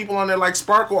 It's other people on there like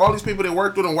Sparkle, all these people that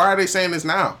worked with him. Why are they saying this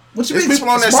now? What you mean? People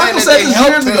on there Sparkle saying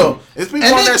that they helped him. It's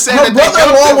people on there saying that they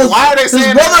helped him. Why are they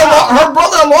saying that? Her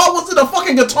brother-in-law was the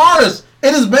fucking guitarist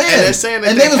It is banned. And they're saying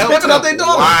that and they they was helped pimping out their him.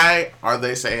 daughter. Why are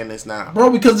they saying this now? Bro,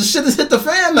 because the shit has hit the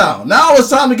fan now. Now it's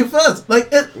time to confess.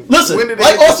 Like, listen, When did they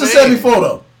like hit the Austin said fan? before,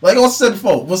 though. Like Austin said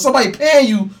before, when somebody paying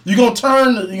you, you're going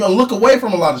to look away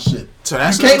from a lot of shit. So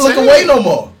that's you what can't I'm look saying. away no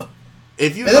more.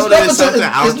 If you And know it's that it's nothing something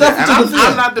to- out it's there, nothing and to I'm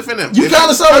defend. not defending him. You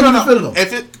kinda sound like you defending him.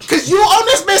 Because you on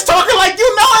this bitch talking like you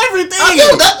know everything. I do.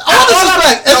 All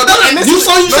disrespect. You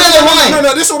saying they're lying.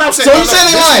 No, this is what I'm saying. So you saying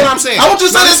they're lying. This is what I'm saying. I want you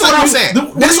to say this is what I'm saying.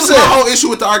 This is my whole issue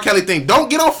with the R. Kelly thing. Don't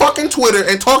get on fucking Twitter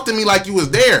and talk to me like you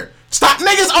was there. Stop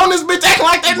niggas on this bitch acting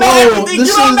like they know everything.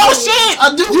 You don't know shit.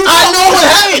 I do. I know what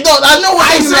happened. I know what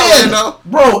they said.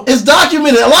 Bro, it's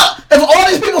documented. If all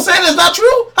these people saying it's not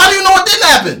true, how do you know it didn't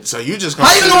happen? So you just gonna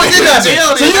how you know it didn't happen?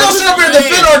 So you gonna sit up here and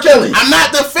defend R. Kelly? I'm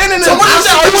not defending him. So what you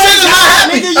saying? Are you saying it's not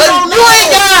happening? You ain't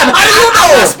God. How do you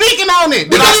know? I'm not speaking on it.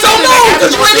 Because you don't know.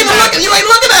 Because you ain't even looking. You ain't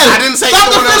looking at it. I didn't say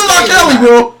stop defending R. Kelly,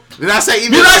 bro. Did I say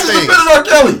even? You not defending R.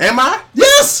 Kelly. Am I?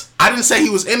 Yes. I didn't say he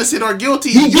was innocent or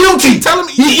guilty. He guilty. Telling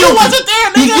me he you wasn't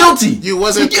there, nigga. He guilty. You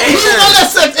wasn't there. He was on that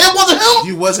sex. It wasn't him.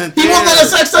 You wasn't there. He wasn't on that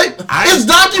sex tape. It's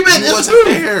documented. You It's wasn't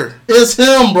true. there. It's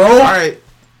him, bro. All right.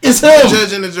 It's him. The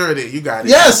judge and the jury there. You got it.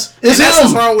 Yes. It's and that's him.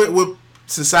 what's wrong with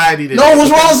society today. No, what's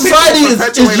wrong with society is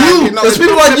you. It's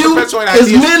people like you.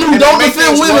 It's men who don't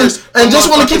defend women and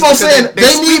just want to keep on saying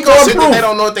they need more proof. They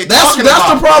don't know what they That's talking the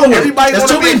about. problem with it. Everybody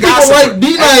There's want to too be many a people gossiper. like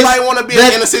D-Nice. Everybody want to be in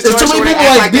a There's too situation many where people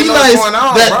they act like like they know what's D-Nice going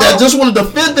on, that just want to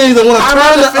defend things and want to I'm turn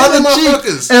not the defending other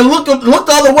motherfuckers. cheek and look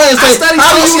the other way and I say, study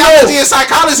how do you sociology know? and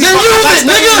psychology. Then use it,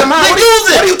 nigga. Then use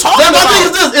it. What are you talking My about? thing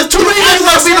is this. It's too many niggas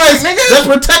like D-Nice that's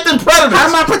protecting predators.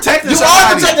 I'm not protecting You are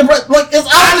somebody. protecting predators. Look, it's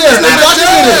out there. I'm not a It's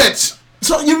documented. judge.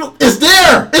 So it's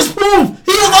there. It's proof.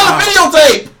 He was on the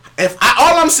videotape.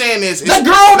 All I'm saying is that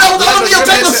girl that was on the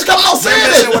videotape was coming out saying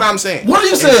it. Listen what I'm saying. What are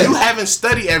you saying? You haven't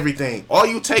studied everything. All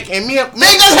you take and me.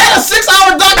 They just had a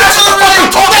 6-hour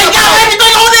documentary. They got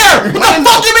everything on there. What the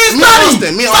fuck you mean study?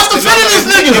 Stop defending these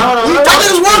niggas.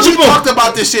 We talked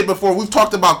about this shit before. We've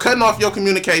talked about cutting off your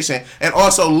communication and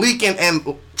also leaking and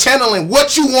channeling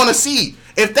what you want to see.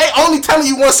 If they only telling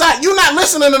you one side, you're not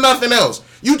listening to nothing else.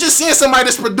 You just seeing somebody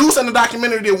that's producing a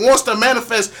documentary that wants to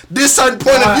manifest this certain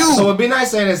point of view. So it'd be nice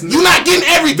saying this. You're not getting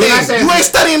everything. You ain't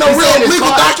studying no real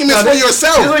legal documents for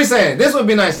yourself. This is what he's saying. This would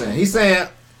be nice saying. He's saying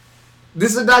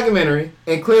this is a documentary,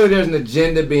 and clearly there's an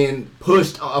agenda being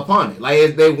pushed upon it.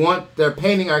 Like they they're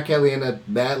painting R. Kelly in a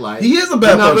bad light. He is a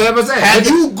bad person. But I'm saying, have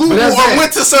you Googled or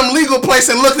went to some legal place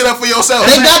and looked it up for yourself?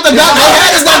 They got the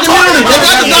documentary. They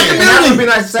got the documentary. That would be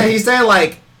nice to say. He's saying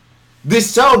like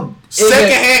this show.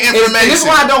 Secondhand information. This is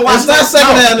why I don't watch. It's not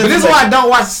secondhand information. But this is why I don't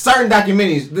watch certain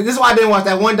documentaries. This is why I didn't watch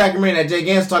that one documentary that Jay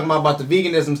Gans talking about the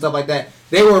veganism stuff like that.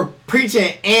 They were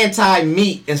preaching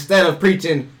anti-meat instead of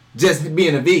preaching just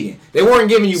being a vegan. They weren't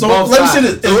giving you both sides. Let me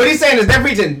say this. So what he's saying is they're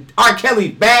preaching R. Kelly,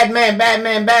 bad man,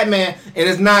 and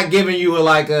it's not giving you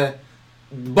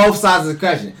both sides of the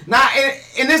question. Now,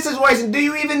 in this situation, do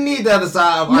you even need the other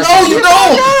side of R. No, you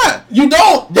don't. You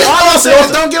don't.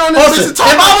 Don't get on this bitch and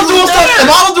talk about if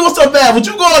I was doing stuff bad, would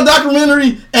you go on a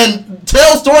documentary and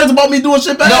tell stories about me doing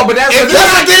shit bad? No, but that's what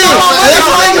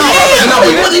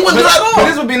he wouldn't do that at all. But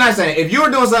this would be nice saying, if you were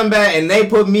doing something bad and they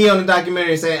put me on the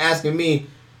documentary asking me,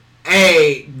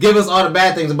 hey, give us all the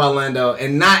bad things about Lando,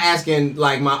 and not asking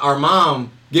like our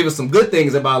mom give us some good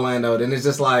things about Lando, then it's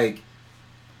just like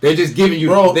they're just giving you.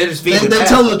 Bro, they're just feeding. They're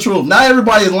telling the truth. Not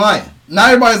everybody's lying. Not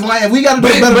everybody's lying. We got to do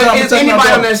a better job. But is anybody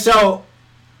on that show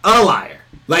a liar?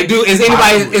 Like, is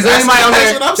anybody on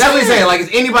there? That's what he's saying. Like, is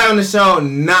anybody on the show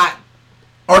not?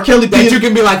 R. Kelly that you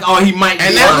can be like, oh, he might be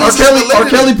R.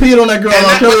 Kelly peed on that girl.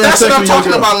 But that's what I'm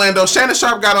talking about, Lando. Shannon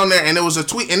Sharp got on there, and there was a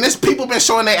tweet, and people been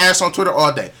showing their ass on Twitter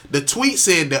all day. The tweet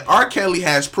said that R. Kelly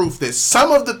has proof that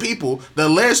some of the people, the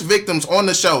alleged victims on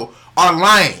the show, are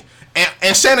lying.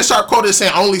 And Shannon Sharp quoted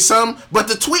saying only some, but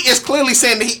the tweet is clearly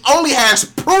saying that he only has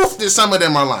proof that some of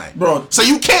them are lying. Bro, so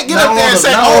you can't get up there and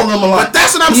say, oh, but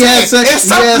that's what I'm saying. It's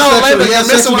something. No, Lando, you're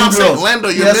missing what I'm saying. Lando,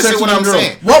 you're missing what I'm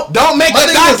saying. Don't make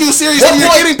a docu-series when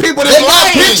you're getting people that's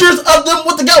lying. They got pictures of them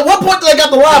with the guy. What point did they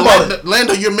got to lie about it?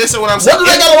 Lando, you're missing what I'm saying. What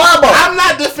do they got to lie about? I'm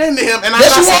not defending him, and I'm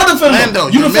not saying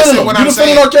Lando, you're missing what I'm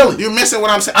saying. R. Kelly. You're missing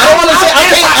what I'm saying. I don't want to say.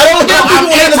 I don't hear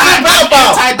people in the defense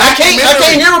pedophile. I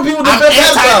can't hear people defend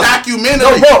pedophile. Anti-documentary.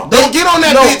 Don't get on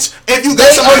that bitch if you got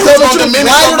somebody who's going to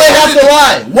diminish. Why do they have to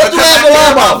lie? What do they have to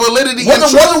lie about? Validity why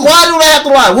do they have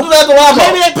to lie? What do they have to lie about?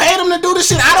 Maybe they paid them to do the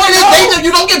shit. I don't know. You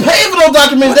don't get paid for those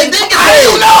documents. They didn't get paid.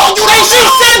 You know. She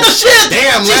said the shit.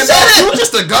 Damn, she Lando, said it. You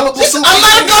just a gullible. I'm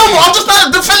not a gullible. I'm just not a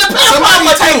defending pedophile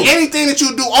like you. anything that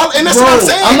you do, and that's Bro, what I'm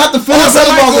saying. I'm not defending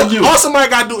pedophiles of you. All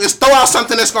somebody got to do is throw out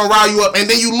something that's going to rile you up, and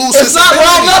then you lose. It's not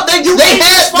riled up. They got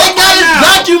it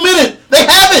documented. They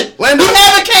have it. Lando, he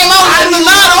haven't came out and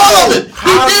denied all of it.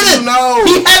 He did it. Know?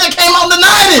 He hasn't came out and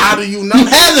denied it. How do you know? He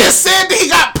hasn't. Just said that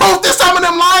he got proof that some of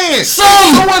them lying.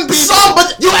 Some,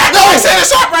 but you act like Shannon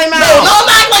Sharp right now. No, I'm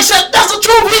not acting like Shannon. That's the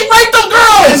truth. He raped them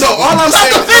girls. No, all I'm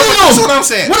saying. That's what I'm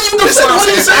saying. What are you defending?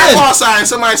 What are you saying? I call sign.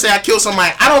 Somebody say I killed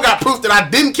somebody. I don't got proof that I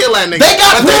didn't kill that nigga. They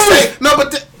got proof.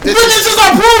 Witnesses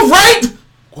are proof, right?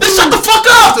 Then shut the fuck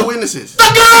up. The witnesses. The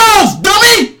girls,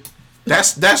 dummy.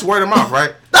 That's word of mouth,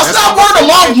 right? That's not word of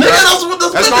mouth, nigga. That's what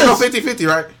this That's gonna go 50-50,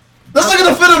 right? That's not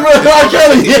gonna fit in R.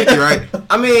 Kelly. 50-50, right?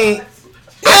 I mean,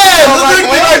 the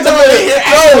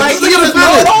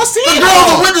girls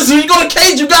are witnesses. You go to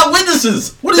cage, you got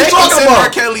witnesses. What are you talking about? R.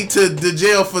 Kelly to the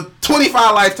jail for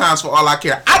 25 lifetimes for all I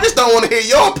care. I just don't want to hear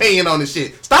your opinion on this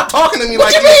shit. Stop talking to me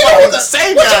like you're fucking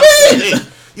savior.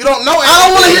 You don't know. I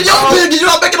don't want to hear your opinion because you're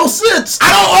not making no sense.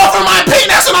 I don't offer my opinion.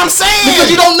 That's what I'm saying.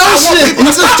 Because you don't know shit.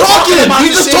 He's just talking.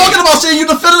 He's just talking about shit. You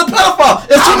defending a pedophile.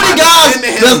 There's too many guys.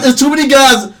 There's too many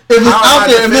guys. If it's out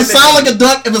there, if it sound like a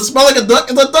duck, if it smell like a duck,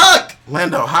 it's a duck.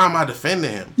 Lando, how am I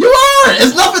defending him? You are.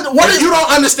 It's nothing. You don't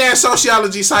understand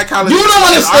sociology, psychology. You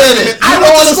don't understand it. I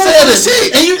don't understand it.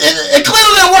 And it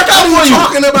clearly didn't work out for you. What are you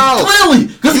talking about?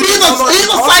 Clearly, because he's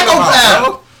a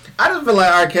psychopath. I just feel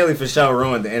like R. Kelly for sure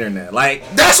ruined the internet. Like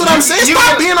that's what I'm saying.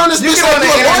 Stop being on this bitch on the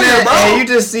internet, bro. and you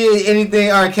just see anything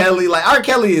R. Kelly. Like R.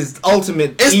 Kelly is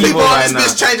ultimate it's evil people on right this now.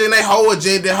 bitch changing their whole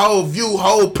agenda, their whole view,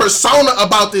 whole persona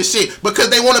about this shit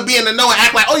because they want to be in the know and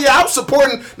act like, oh yeah, I'm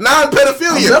supporting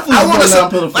non-pedophilia. I want to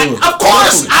support. Like, of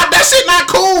course, that shit not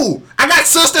cool. I got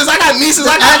sisters, I got nieces.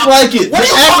 I got act like it. What are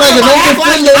you act like it.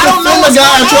 Don't defend the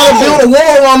guy and try to build a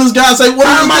wall around this guy. And say, what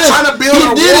am I trying to build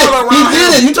a wall around? He did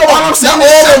it. You talking about shut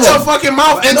your fucking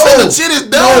mouth until the shit is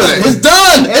done. It's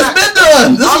done. It's been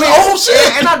done. This is old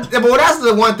shit. But that's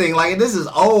the one thing. Like this is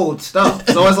old stuff.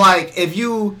 So it's like if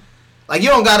you. Like you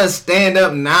don't gotta stand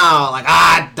up now. Like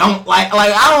I don't like.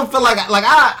 Like I don't feel like.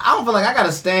 I don't feel like I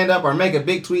gotta stand up or make a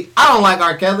big tweet. I don't like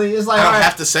R. Kelly. It's like I don't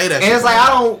have to say that. And it's like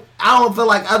I don't feel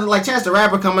like Chance the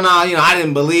Rapper coming out. You know I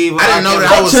didn't believe. I didn't know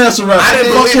that. I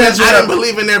didn't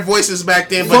believe in their voices back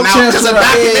then. But now because a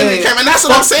documentary came, and that's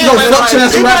what I'm saying. People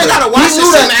ain't gotta watch this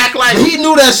and act like he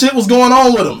knew that shit was going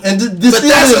on with him. And but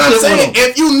that's what I'm saying.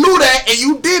 If you knew that and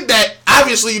you did that.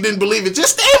 Obviously, you didn't believe it.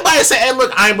 Just stand by and say, "Hey,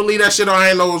 look, I ain't believe that shit, or I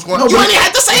ain't know what's going on." You ain't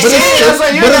have to say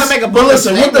shit. But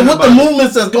listen, with the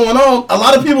movements that's going on, a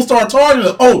lot of people start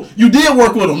targeting. Oh, you did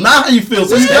work with him. Now how you feel?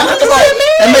 So you gotta come out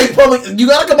and make public. You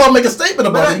gotta come out and make a statement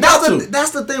about it.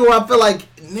 That's the thing where I feel like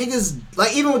niggas,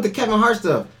 like even with the Kevin Hart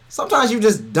stuff. Sometimes you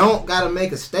just don't gotta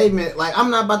make a statement. Like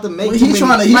I'm not about to make. He's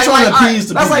trying to appease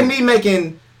the people. That's like me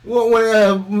making when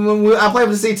I played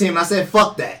with the C team and I said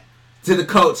fuck that to the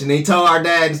coach, and he told our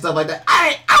dad and stuff like that.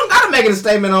 I don't gotta make a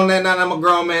statement on that now that I'm a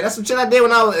grown man. That's some shit I did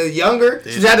when I was younger.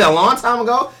 Shit I did a long time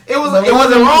ago. It wasn't wrong.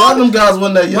 One of them guys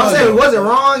wasn't that young. I'm saying, was it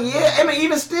wrong? Yeah. I mean,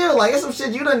 even still, like, it's some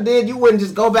shit you done did. You wouldn't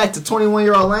just go back to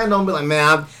 21-year-old Lando and be like,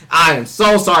 man, I am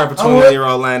so sorry for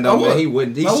 21-year-old Lando. Man, he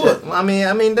wouldn't. He should. I mean,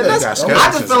 I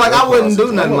just feel like I wouldn't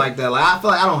do nothing like that. Like, I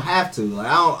feel like I don't have to. Like,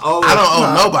 I don't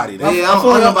owe nobody. Yeah, I don't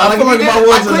owe nobody.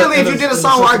 Like, clearly, if you did a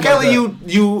song with R. Kelly,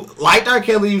 you liked R.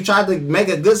 Kelly, you tried to make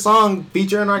a good song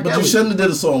featuring R. Kelly. But you shouldn't have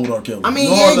did a song with R. Kelly. I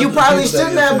mean, yeah, you probably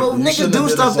shouldn't have, but niggas do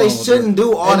stuff they shouldn't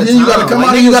do all the time. And then you gotta come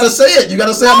out and you gotta say it. You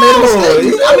gotta say I made a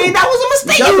mistake. I mean, that was a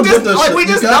mistake. We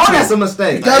just know that's a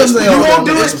mistake. You won't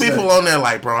do this. People on there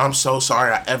like, bro, I'm so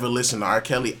sorry I ever listened to R.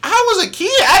 Kelly. I was a kid.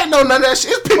 I didn't know none of that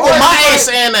shit. It's people my age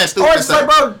saying that stupid stuff.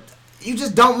 Bro, you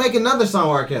just don't make another song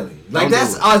with R. Kelly. Like,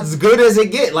 that's as good as it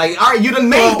get. Like, all right, you done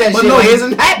made that shit. Like, it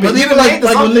isn't happening. But even like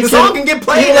when Nick song can get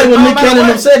played. Even like when Nick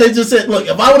Cannon said, they just said, look,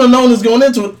 if I would have known this going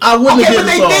into it, I wouldn't have did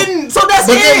the song. But they didn't. So that's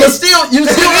it. But still, you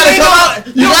still gotta come out.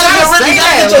 You gotta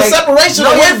get your separation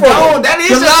away from it. That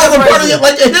is now it's a part of your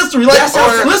history. Like,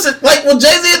 listen, like when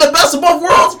Jay-Z in the best of both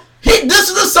worlds, he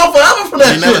dishes himself forever for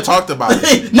that shit. He never talked about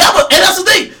it. Never. And that's the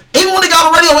thing. Even when he got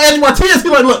on radio with Angie Martinez, he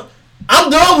like, look, I'm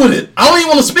done with it. I don't even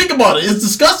want to speak about it. It's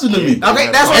disgusting to me.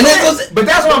 Okay, that's what I'm saying. But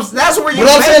that's where you.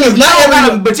 What I'm saying is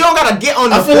but you don't gotta get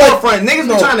on the forefront. Niggas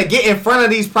be trying to get in front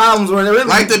of these problems where they're really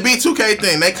like the B2K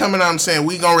thing. They coming out and saying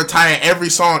we gonna retire every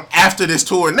song after this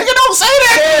tour. Nigga, don't say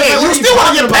that. You still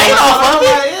want to get paid off of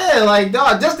it. Yeah, like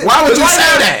dog. Why would you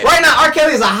say that? Right now, R.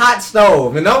 Kelly is a hot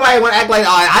stove, and nobody want to act like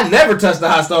I never touched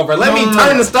the hot stove. Let me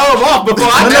turn the stove off before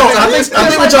I. I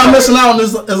think what y'all missing out on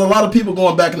is a lot of people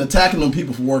going back and attacking them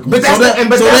people for working. But that's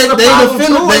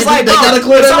they gotta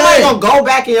clear their name. Somebody gonna go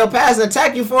back in your past and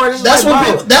attack you for it. That's where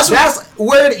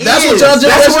it is. That's what y'all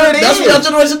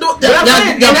generation do.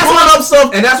 Y'all pulling up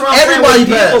stuff. And that's what I'm saying.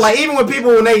 People, like even when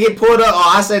people when they get pulled up,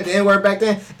 I said the N-word back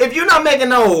then. If you're not making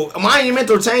no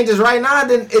monumental changes right now,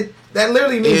 then that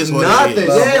literally means nothing.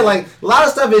 Yeah, like a lot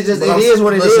of stuff is just it is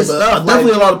what it is. Stuff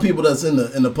definitely a lot of people that's in the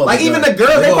public. Like even the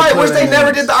girls, they probably wish they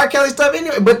never did the R. Kelly stuff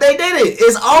anyway, but they did it.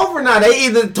 It's over now.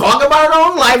 They either talk about it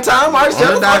on Lifetime or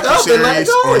shut the fuck up and let it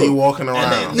go. Or you walking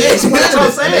around. That's what I'm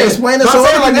saying. Explain it so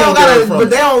like they don't gotta, but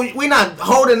they don't. We not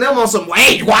holding them on some.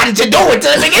 Hey, why did you do it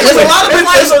to them? It's a lot of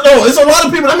people. It's a lot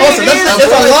of people. It's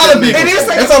a lot of people.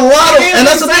 It's a lot of, and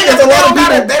that's the thing. It's a lot of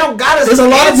people. They don't gotta. There's a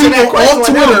lot of people on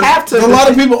Twitter. There's a lot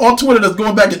of people on Twitter that's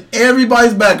going back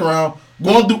everybody's background,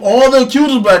 going through all the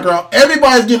accusers' background.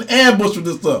 Everybody's getting ambushed with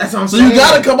this stuff. That's what I'm saying. You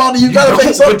gotta come out and you gotta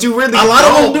make something. But you really a lot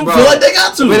of them do feel like they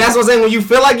got to. But that's what I'm saying. When you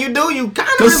feel like you do, you kind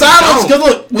of really silence. Because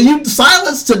look, when you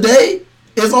silence today,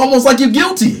 it's almost like you're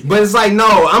guilty. But it's like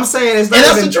no, I'm saying it's not. And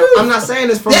that's the truth. I'm not saying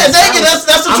it's from. Yeah, that's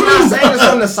the truth. I'm not saying it's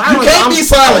from the silence. You can't be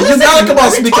silent. You gotta come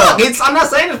out and speak up. I'm not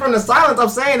saying it's from the silence.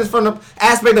 I'm saying it's from the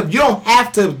aspect of you don't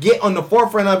have to get on the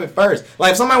forefront of it first.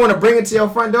 Like if somebody want to bring it to your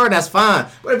front door, that's fine.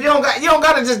 But if you don't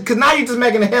gotta just because now you're just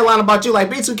making a headline about you like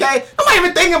B2K. I'm not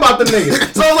even thinking about the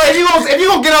niggas. So like if you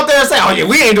gonna get up there and say, oh yeah,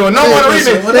 we ain't doing no one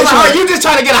reason. Like, are you just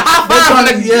trying to get a high five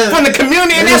from the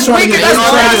community and that's weak? That's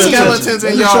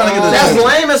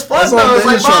lame as fuck. It's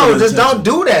like, bro, just don't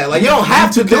do that. Like, you don't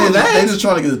have to do that. They just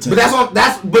trying to get attention.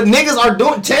 But niggas are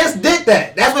doing. Chance did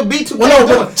that. That's what B2K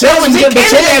doing. Chance was getting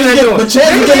attacked.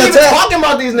 Talking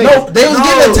about these niggas. No, they was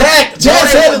getting attacked.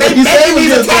 Chance said that he said he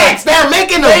was attacks. They're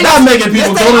making them. They're not making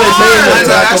people go to their page.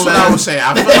 That's what I was saying.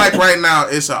 I feel like right now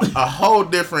it's a whole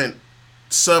different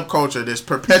subculture that's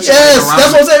perpetuating around.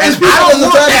 That's what I'm saying. I don't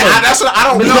want that. That's what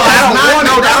I don't want.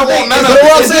 I don't want none of it.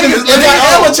 What I'm saying is, if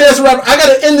I am a Chance rapper, I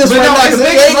gotta end this right now.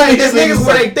 It's niggas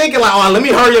where they thinking like, oh, let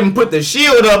me hurry up and put the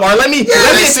shield up, or let me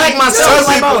attack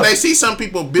myself. They see some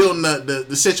people building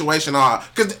the situation on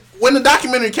because. When the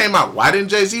documentary came out, why didn't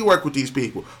Jay-Z work with these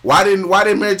people? Why didn't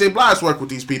Mary J. Blige work with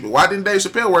these people? Why didn't Dave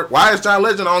Chappelle work? Why is John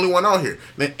Legend the only one on here?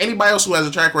 Then anybody else who has a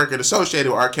track record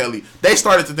associated with R. Kelly, they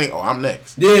started to think, oh, I'm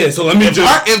next. Yeah, so let me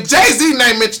if Jay-Z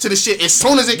name mentioned to the shit as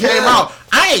soon as it came out,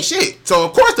 I ain't shit. So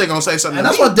of course they gonna say something. And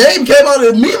that's why Dave came out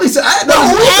and immediately said, I didn't know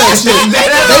who that shit. They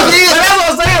did. That's what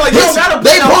I'm saying. Like,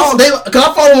 cause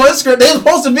I follow on Instagram, they was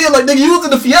posting video like they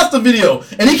using the Fiesta video,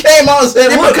 and he came out and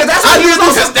said, look, because that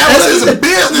was his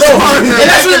business. And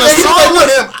that's what he said.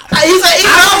 Look, he said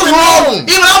even I was wrong.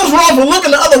 Even I was wrong for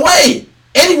looking the other way,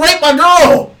 and he raped my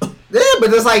girl. Yeah,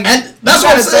 but it's like and that's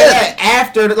what I'm saying.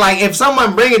 After, like, if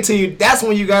someone bring it to you, that's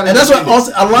when you gotta. And that's what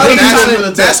also, a lot of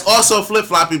people. That's also flip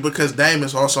floppy because Dame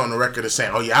is also on the record of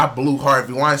saying, "Oh yeah, I blew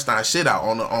Harvey Weinstein shit out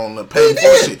on the page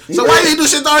shit." So why did he do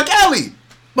shit to R. Kelly?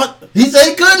 But he said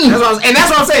he couldn't. That's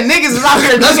what I'm saying. Niggas is out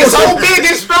here looking so big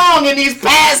and strong in these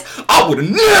past. I would have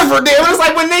never did. It's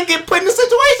like when they get put in the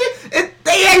situation,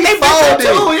 they fall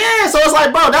too. Yeah. So it's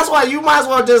like, bro, that's why you might as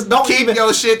well just don't keep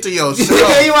your shit to yourself.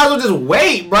 Yeah, you might as well just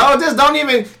wait, bro. Just don't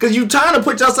even, because you trying to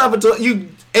put yourself into, you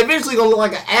eventually gonna look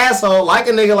like an asshole, like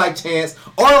a nigga like Chance,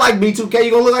 or like B2K.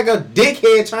 You gonna look like a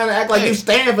dickhead trying to act like you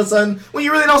stand for something when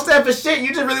you really don't stand for shit.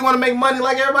 You just really want to make money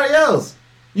like everybody else.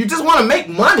 You just want to make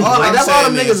money. Like, that's all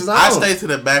the niggas is on. I stay to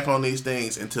the back on these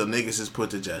things until niggas is put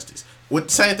to justice. With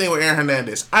the same thing with Aaron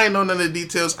Hernandez. I ain't know none of the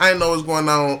details. I ain't know what's going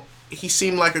on. He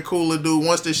seemed like a cooler dude.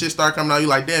 Once this shit started coming out, you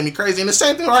like, damn, he crazy. And the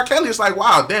same thing with R. Kelly. It's like,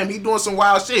 wow, damn, he doing some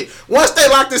wild shit. Once they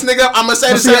lock this nigga up, I'm gonna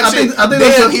say the same shit. I think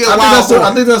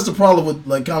that's the problem with,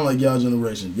 like, kind of like y'all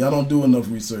generation. Y'all don't do enough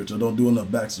research or don't do enough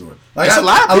backstory. Like, a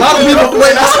lot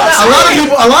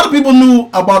of people knew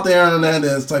about the Aaron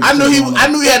Hernandez type. I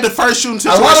knew he had the first shooting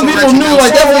situation. A lot of people knew,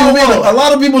 like, a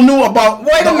lot of people knew about.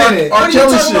 Wait a minute, R.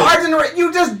 Kelly shit.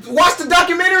 You just watched the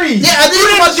documentary. Yeah, I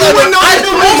didn't watch the documentary.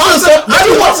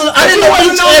 I didn't know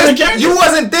you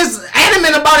wasn't this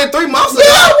adamant about it 3 months ago.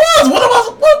 Yeah, I was.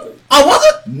 What? I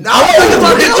wasn't. No, if you would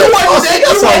have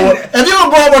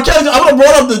brought up R. Kelly, I would have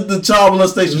brought up the child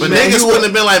molestation. But niggas wouldn't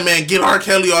have been like, man, get R.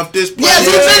 Kelly off this place. Yes,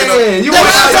 he did. The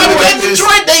last time we in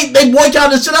Detroit, they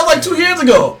boycotted this shit. That was like 2 years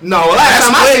ago. No, last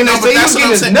time I seen that, that's what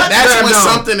I'm saying. That's when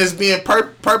something is being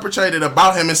perpetrated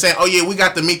about him and saying, oh yeah, we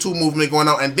got the Me Too movement going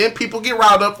on, and then people get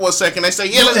riled up for a second. They say,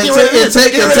 yeah, let's get rid of this. It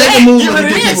take a movement to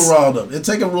get people riled up. It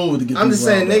take a movement to get. I'm just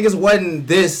saying, niggas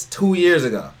wasn't this 2 years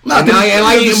ago. But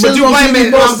you blame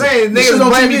it. I'm saying niggas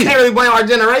blame. You can't really blame our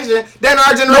generation. Then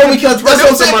our generation because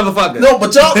that's some motherfuckers. No,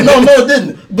 but y'all, no, it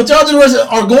didn't. But y'all generation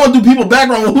are going through people's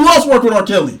background. Who else worked with R.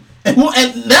 Kelly? And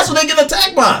that's what they get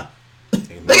attacked by.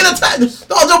 They get attacked.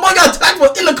 No, Joe Budden got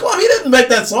attacked in the club. He didn't make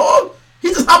that song. He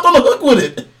just hopped on the hook with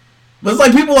it. But it's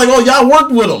like people like, oh, y'all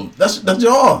worked with him. That's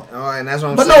y'all. Oh, and that's what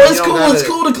I'm but saying. No, it's cool. It's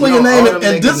cool to clean your name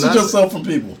and distance yourself from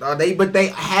people. But they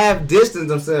have distanced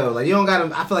themselves. Like you don't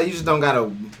gotta. I feel like you just don't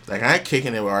gotta. Like I ain't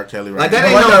kicking it with R. Kelly right like now.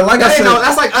 That ain't no.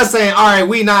 That's like us saying, all right,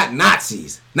 we not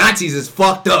Nazis. Nazis is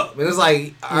fucked up. And it's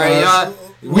like, all right, y'all.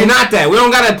 We not that. We don't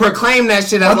gotta proclaim that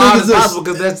shit as loud as possible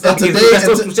because that's shit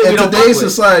we don't today's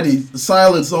society,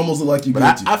 silence almost look like you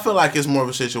guilty. I feel like it's more of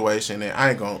a situation, and I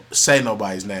ain't gonna say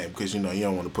nobody's name because you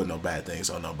don't want to put no bad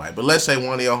things on nobody. But let's say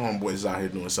one of your homeboys is out here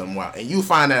doing something wild, and you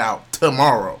find that out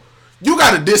tomorrow. You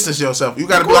gotta distance yourself. You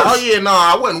gotta be like, oh yeah, no,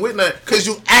 I wasn't with that because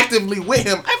you actively with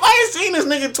him. If I ain't seen this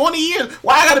nigga in 20 years,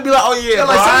 why I gotta be like, oh yeah,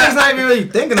 like somebody's not even really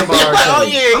thinking about it. Like, oh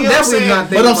yeah, I'm definitely not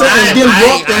thinking. But I'm saying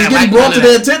it's getting brought to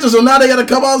their attention, so now they gotta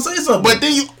come out and say something. But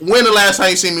then when the last time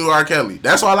you seen me with R. Kelly?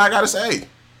 That's all I gotta say.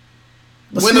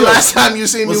 When the last time you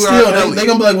seen me with R. Kelly? They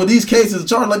gonna be like, well, these cases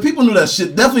charged. Like people knew that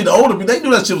shit. Definitely the older, but they knew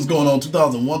that shit was going on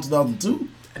 2001, 2002.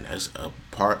 And that's a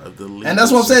part of the league. And that's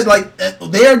what I'm saying. Like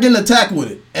they're getting attacked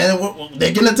with it, and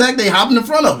they're getting attacked. They hopping in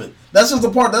front of it. That's just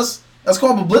the part. That's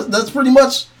called publicity. That's pretty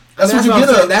much. That's what you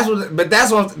get.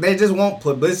 That's what they just want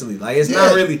publicity. Like it's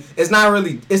not really.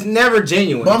 It's never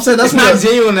genuine. But I'm saying that's not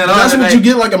genuine at all. That's what you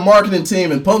get like a marketing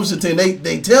team and publishing team.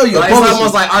 They tell you. Like, it's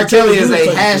almost like R. Kelly is a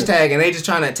hashtag, and they just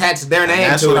trying to attach their name to it.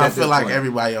 That's what I feel like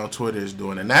everybody on Twitter is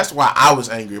doing, and that's why I was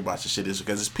angry about the shit. Is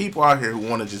because there's people out here who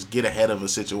want to just get ahead of a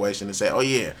situation and say, "Oh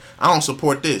yeah, I don't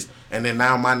support this," and then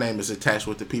now my name is attached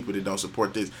with the people that don't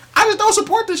support this. I just don't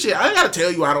support this shit. I ain't gotta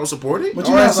tell you I don't support it. But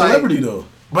you're not a celebrity though.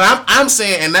 But I'm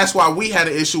saying, and that's why we had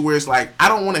an issue where it's like, I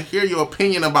don't want to hear your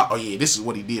opinion about, oh yeah, this is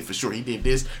what he did for sure. He did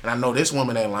this, and I know this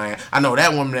woman ain't lying. I know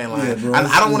that woman ain't lying. Yeah, bro,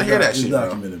 I don't want to hear that shit. It's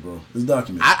documented, bro. It's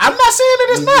documented. I'm not saying that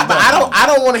it's not, but I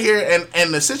don't want to hear it.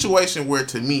 And the situation where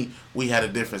to me we had a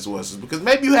difference was because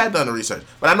maybe you had done the research,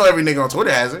 but I know every nigga on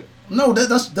Twitter hasn't. No,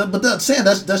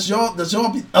 that's y'all.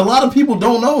 A lot of people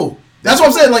don't know. That's what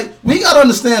I'm saying. Like we gotta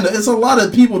understand that it's a lot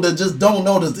of people that just don't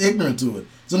know, that's ignorant to it.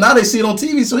 So now they see it on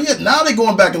TV. So yeah, now they're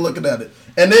going back and looking at it,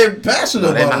 and they're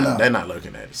passionate about it now. They're not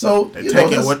looking at it. So they're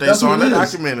taking what they saw in the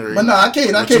documentary. But no, I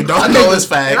can't. You don't know it's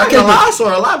fact. I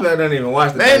saw a lot of people didn't even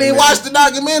watch the documentary. They didn't even watch the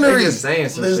documentary. They just saying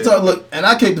some shit. Look, and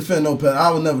I can't defend no pedophile.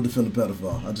 I would never defend a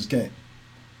pedophile. I just can't.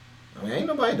 I mean, ain't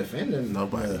nobody defending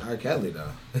R. Kelly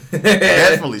though.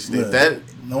 Definitely, Steve. That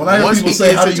when I hear people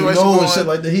say how do you know and shit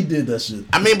like that, he did that shit.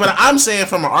 I mean, but I'm saying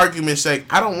from an argument's sake,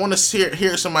 I don't want to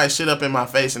hear somebody shit up in my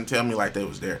face and tell me like they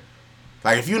was there.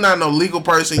 Like if you're not no legal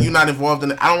person, you're not involved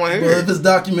in it. I don't want to hear it. If it's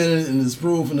documented and it's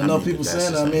proof and enough people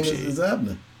saying it, it's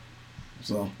happening.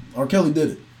 So R. Kelly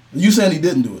did it. You saying he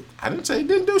didn't do it? I didn't say he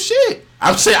didn't do shit.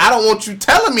 I'm saying I don't want you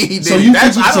telling me he did. So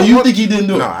you think he didn't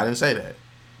do it? No, I didn't say that.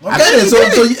 Okay, so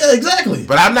yeah, exactly.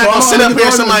 But I'm not gonna sit up here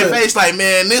in somebody's face like,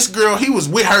 man, this girl, he was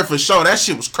with her for sure. That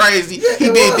shit was crazy. Yeah,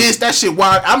 he did this, that shit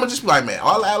wild. I'm gonna just be like, man,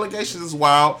 all the allegations is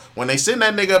wild. When they send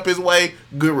that nigga up his way,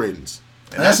 good riddance.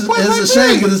 And it's a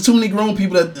shame because there's too many grown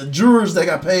people the jurors that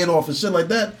got paid off and shit like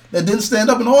that didn't stand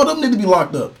up, and all of them need to be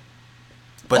locked up.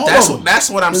 But that's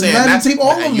what I'm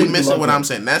saying. You're missing what I'm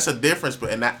saying. That's a difference.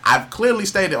 And I've clearly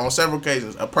stated on several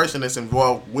occasions, a person that's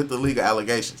involved with the legal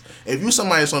allegations. If you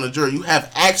somebody that's on the jury, you have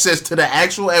access to the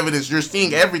actual evidence. You're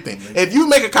seeing everything. If you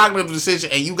make a cognitive decision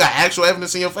and you got actual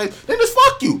evidence in your face, then just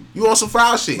fuck you. You on some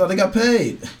foul shit. So they got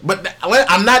paid. But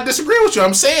I'm not disagreeing with you.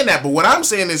 I'm saying that. But what I'm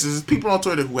saying is people on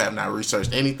Twitter who have not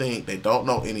researched anything, they don't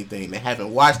know anything, they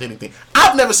haven't watched anything.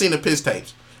 I've never seen the piss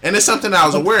tapes. And it's something I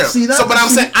was aware of. But I'm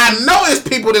saying, I know it's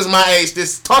people that's my age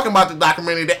that's talking about the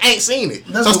documentary that ain't seen it.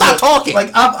 So stop talking.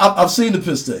 Like, I've seen the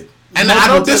piss tape. And I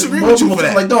don't disagree with you for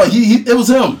that. Like, dog, it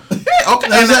was him. Yeah, okay.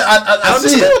 And I don't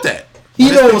disagree with that. He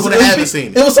knows that haven't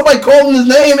seen it. It was somebody calling his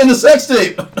name in the sex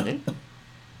tape.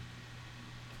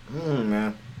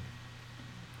 Man.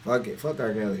 Fuck it. Fuck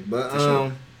R. Kelly. But,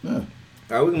 yeah. All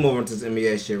right, we can move on to this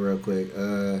NBA shit real quick.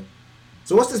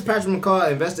 So what's this Patrick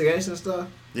McCaw investigation stuff?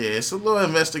 Yeah, it's a little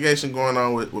investigation going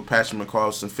on with Patrick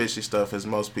McCaw, some fishy stuff, as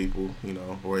most people,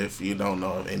 or if you don't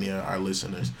know of any of our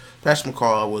listeners. Patrick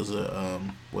McCaw was a,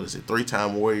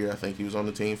 3-time Warrior. I think he was on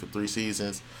the team for 3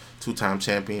 seasons, 2-time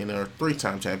champion, or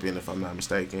 3-time champion if I'm not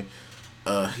mistaken.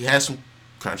 He had some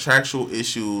contractual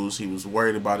issues. He was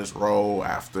worried about his role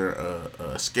after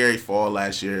a scary fall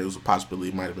last year. It was a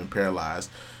possibility he might have been paralyzed.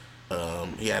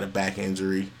 He had a back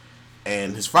injury.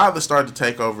 And his father started to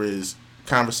take over his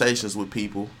conversations with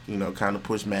people, kind of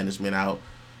push management out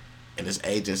and his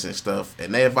agents and stuff.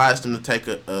 And they advised him to take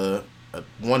a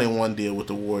 1-and-1 deal with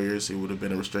the Warriors. He would have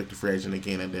been a restricted free agent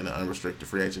again and then an unrestricted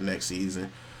free agent next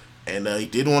season. And he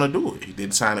didn't want to do it. He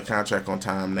didn't sign a contract on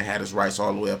time. And they had his rights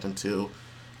all the way up until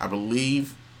I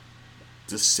believe,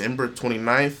 December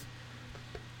 29th,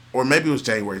 or maybe it was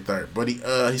January 3rd. But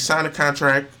he signed a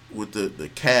contract with the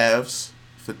Cavs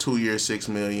for 2 years, $6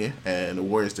 million, and the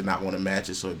Warriors did not want to match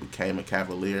it, so he became a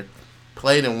Cavalier.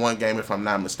 Played in one game, if I'm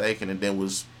not mistaken, and then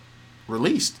was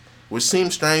released, which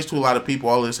seems strange to a lot of people.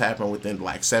 All this happened within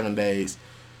like 7 days,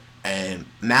 and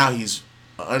now he's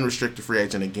an unrestricted free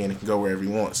agent again and can go wherever he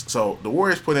wants. So the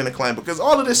Warriors put in a claim because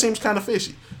all of this seems kind of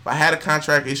fishy. If I had a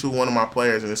contract issue with one of my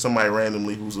players and then somebody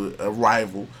randomly who's a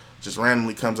rival just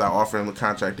randomly comes out offering him a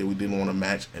contract that we didn't want to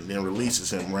match and then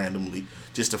releases him randomly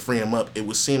just to free him up, it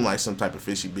would seem like some type of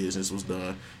fishy business was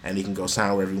done and he can go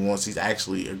sign wherever he wants. He's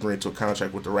actually agreeing to a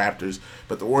contract with the Raptors,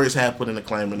 but the Warriors have put in a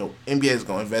claim and the NBA is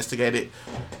going to investigate it.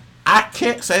 I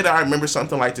can't say that I remember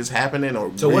something like this happening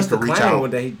or so what's the reach claim? out.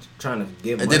 What they trying to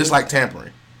give him? And then it's like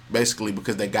tampering, basically,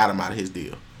 because they got him out of his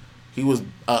deal. He was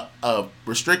a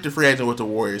restricted free agent with the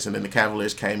Warriors, and then the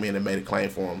Cavaliers came in and made a claim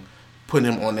for him,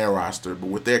 putting him on their roster. But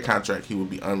with their contract, he would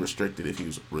be unrestricted if he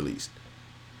was released.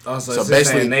 Oh, so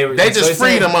basically, they just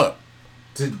freed him up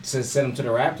to send him to the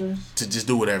Raptors to just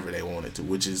do whatever they wanted to,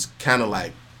 which is kind of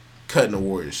like cutting the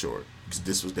Warriors short because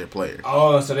this was their player.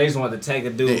 Oh, so they just wanted to take a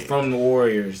dude from the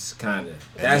Warriors, kind of.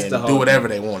 That's the whole do whatever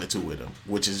they wanted to with him,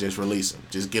 which is just release him,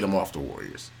 just get him off the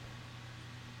Warriors.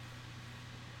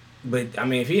 But I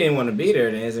mean, if he didn't want to be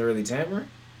there, then is it really tampering?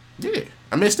 Yeah,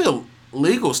 I mean, it's still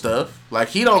legal stuff. Like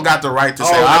he don't got the right to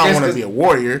say I don't want to be a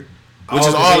Warrior, which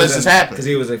is all this has happened because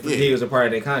he was a part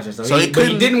of their contract. So he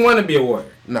didn't want to be a Warrior.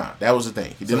 Nah, that was the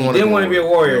thing. He didn't want to be a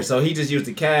Warrior, no. So he just used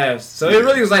the Cavs. So it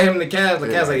really was like him and the Cavs. The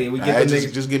Cavs like we get the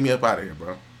niggas. Just get me up out of here,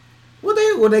 bro.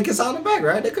 Well, they could sign him back,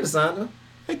 right? They could have signed him.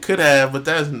 They could have, but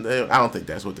I don't think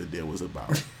that's what the deal was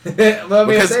about. Well, I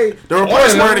mean, because the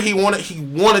reports were that he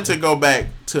wanted to go back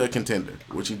to a contender,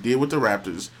 which he did with the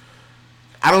Raptors.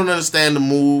 I don't understand the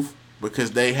move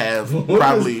because they have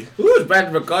probably who is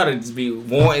Brandon Ricardo just be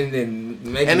wanting and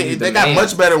making. And they got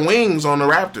much better wings on the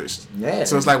Raptors. Yeah.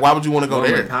 So it's like, why would you want to go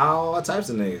there? Powell, all types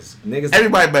of niggas.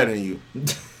 Everybody better than you.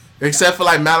 Except for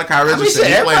like Malachi Richardson.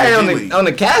 Everybody on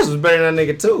the Cavs was better than that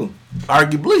nigga too.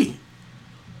 Arguably.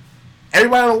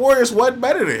 Everybody on the Warriors wasn't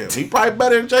better than him. He probably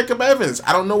better than Jacob Evans.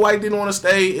 I don't know why he didn't want to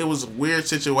stay. It was a weird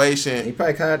situation. He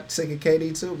probably kind of sick of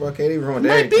KD too, bro. KD ruined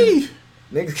everything. Might be.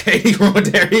 Niggas KD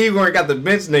ruined everything. He already got the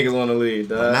bench niggas on the lead,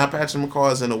 dog. Now Patrick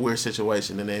McCaw is in a weird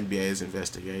situation and the NBA is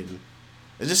investigating.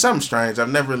 It's just something strange. I've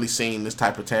never really seen this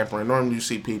type of tampering. Normally you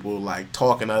see people like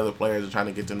talking to other players and trying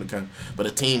to get them to come. But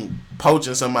a team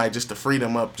poaching somebody just to free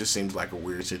them up just seems like a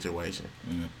weird situation.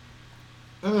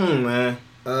 Man.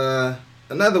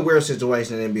 Another weird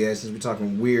situation in the NBA, since we're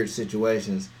talking weird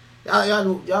situations.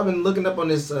 Y'all been looking up on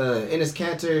this Enes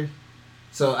Kanter.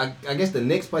 So I guess the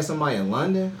Knicks play somebody in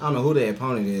London. I don't know who their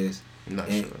opponent is. I'm not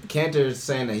and sure. Kanter is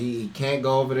saying that he can't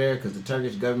go over there because the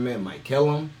Turkish government might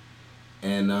kill him.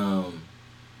 And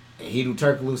Hedo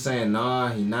Turkoglu saying nah,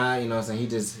 he not. You know what I'm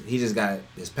saying? He just got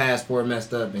his passport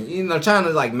messed up and trying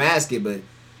to like mask it, but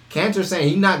Kanter saying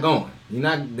he's not going.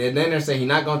 They're saying he's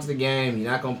not going to the game. He's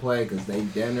not going to play because they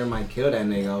damn near might kill that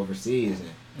nigga overseas.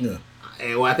 And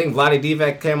I think Vlade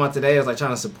Divac came out today. Was like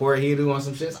trying to support Hedo on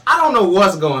some shit. So I don't know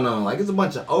what's going on. Like it's a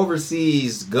bunch of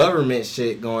overseas government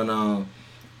shit going on,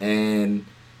 and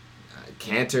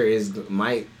Kanter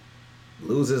might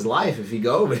lose his life if he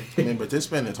go over there. I mean, but this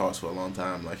been in talks for a long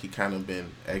time. Like he kind of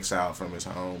been exiled from his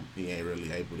home. He ain't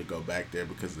really able to go back there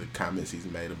because of the comments he's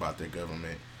made about their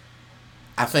government.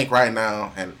 I think right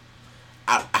now, and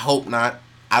I hope not.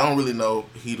 I don't really know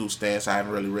Hedo's stance. I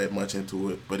haven't really read much into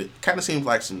it, but it kind of seems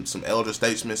like some elder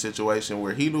statesman situation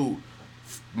where Hedo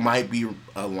might be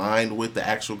aligned with the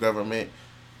actual government,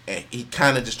 and he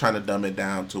kind of just trying to dumb it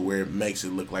down to where it makes it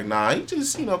look like, nah, he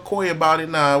just coy about it.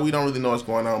 Nah, we don't really know what's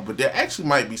going on, but there actually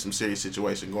might be some serious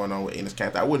situation going on with Enes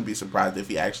Kanter. I wouldn't be surprised if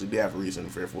he actually did have a reason to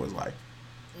fear for his life.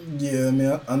 Yeah, I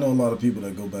mean, I know a lot of people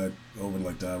that go back over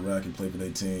like to Iraq and play for their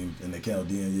team and the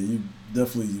Chaldean. Yeah, you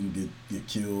definitely can get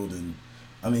killed, and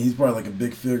I mean he's probably like a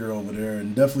big figure over there,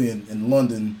 and definitely in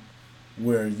London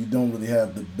where you don't really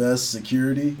have the best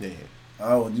security. Yeah,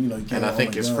 I would you can't. And I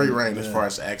think it's free reign as far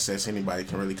as access. Anybody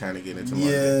can really kind of get into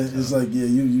London. Yeah, it's like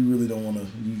you really don't want to.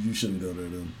 You shouldn't go there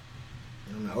then.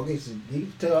 I don't know. Okay, so he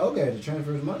tell to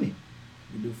transfer his money.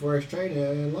 You do forex trading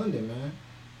in London, man.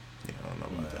 Yeah, I don't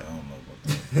know about that. I don't know about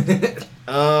that.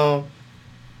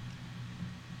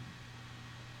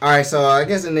 All right, so I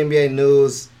guess in NBA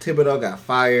news, Thibodeau got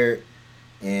fired,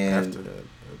 and after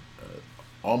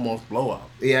almost blowout.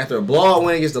 Yeah, after a blowout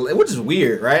win against which is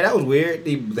weird, right? That was weird.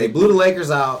 They blew the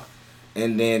Lakers out,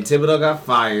 and then Thibodeau got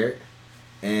fired,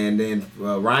 and then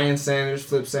Ryan Sanders,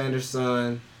 Flip Saunders'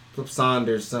 son,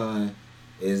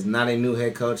 is not a new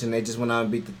head coach, and they just went out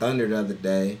and beat the Thunder the other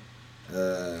day.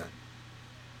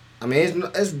 I mean,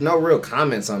 it's no real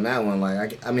comments on that one.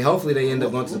 Like, I mean, hopefully they end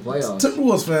up going to the playoffs.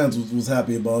 Timberwolves fans was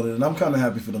happy about it, and I'm kind of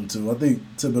happy for them too. I think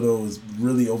Thibodeau is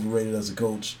really overrated as a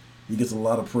coach. He gets a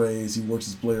lot of praise. He works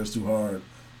his players too hard.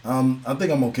 I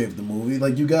think I'm okay with the movie.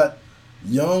 Like, you got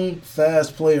young,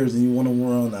 fast players, and you want to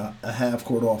run a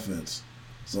half-court offense.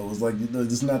 So it's like,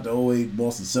 it's not the 08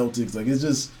 Boston Celtics. Like,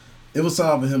 it was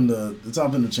time for him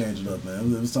to change it up,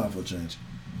 man. It was time for a change.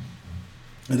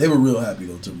 And they were real happy,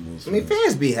 though, Timberwolves. I mean,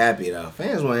 fans be happy, though.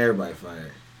 Fans want everybody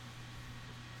fired.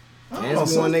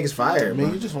 Fans want niggas fired, I mean,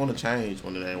 bro. you just want to change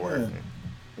when it ain't working.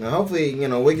 Now, hopefully,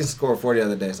 we can score 40 the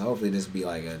other day, so hopefully this be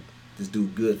like this do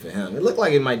good for him. It looked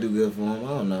like it might do good for him. I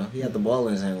don't know. He had the ball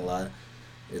in his hand a lot.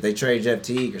 If they trade Jeff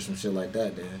Teague or some shit like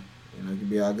that, then, it could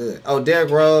be all good. Oh, Derrick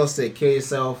Rose said kill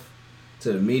yourself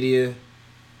to the media.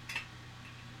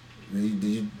 Did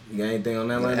you got anything on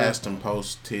that They line? asked him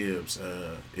post Tibbs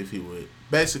if he would.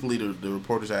 Basically, the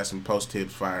reporters asked him post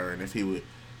Tibbs firing if he would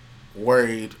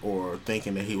worried or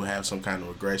thinking that he would have some kind of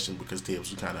aggression because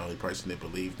Tibbs was kind of the only person that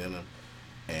believed in him.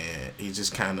 And he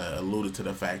just kind of alluded to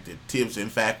the fact that Tibbs, in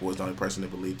fact, was the only person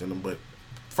that believed in him. But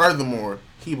furthermore,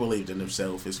 he believed in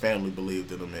himself. His family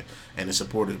believed in him, and his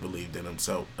supporters believed in him.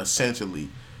 So essentially,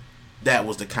 that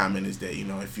was the comment: is that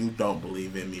if you don't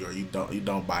believe in me or you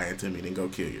don't buy into me, then go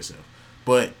kill yourself.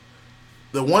 But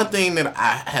the one thing that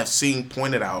I have seen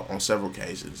pointed out on several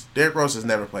occasions, Derrick Rose has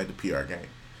never played the PR game.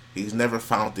 He's never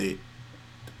found it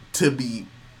to be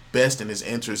best in his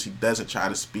interest. He doesn't try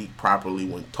to speak properly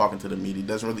when talking to the media. He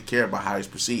doesn't really care about how he's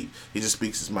perceived. He just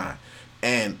speaks his mind.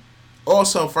 And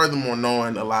also, furthermore,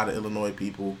 knowing a lot of Illinois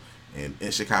people and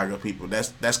Chicago people,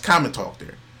 that's common talk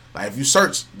there. Like, if you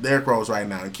search Derrick Rose right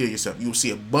now and kill yourself, you'll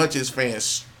see a bunch of his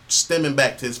fans stemming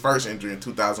back to his first injury in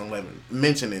 2011,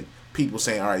 mentioning people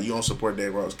saying, all right, you don't support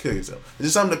Derrick Rose, kill yourself. It's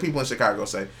just something that people in Chicago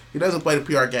say. He doesn't play the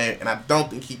PR game, and I don't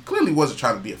think he clearly wasn't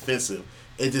trying to be offensive.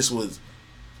 It just was,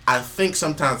 I think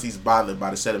sometimes he's bothered by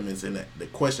the sentiments and the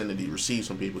question that he receives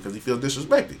from people because he feels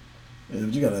disrespected. Yeah,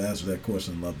 but you got to answer that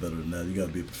question a lot better than that. You got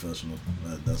to be a professional.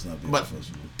 That's not being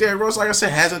professional. Derrick Rose, like I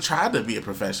said, hasn't tried to be a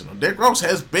professional. Derrick Rose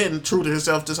has been true to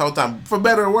himself this whole time, for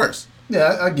better or worse.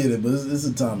 Yeah, I get it, but it's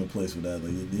a time and place for that.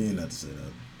 Like, you ain't have to say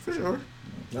that. For sure.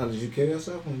 Now, did you kill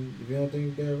yourself if you don't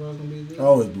think Derrick Rose gonna be good? I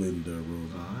always believe in Derrick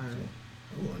Rose.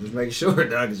 All right. Just making sure,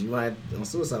 dog, because you might on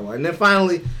suicide watch. And then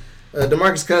finally,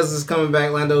 DeMarcus Cousins is coming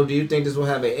back. Lando, do you think this will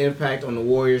have an impact on the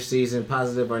Warriors season,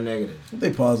 positive or negative? I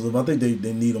think positive. I think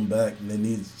they need him back, and they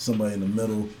need somebody in the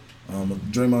middle.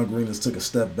 Draymond Green has took a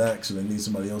step back, so they need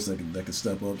somebody else that can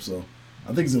step up. So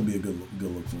I think it's gonna be a good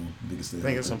look for him. I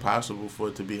think it's impossible for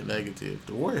it to be a negative.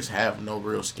 The Warriors have no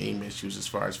real scheme issues as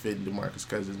far as fitting DeMarcus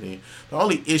Cousins in. The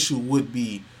only issue would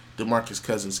be DeMarcus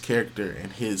Cousins' character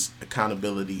and his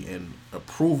accountability and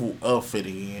approval of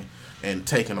fitting in and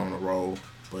taking on a role.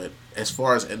 But as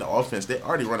far as in the offense, they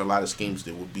already run a lot of schemes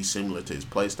that would be similar to his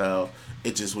play style.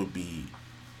 It just would be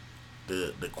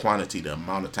the quantity, the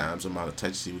amount of times, the amount of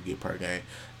touches he would get per game.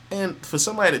 And for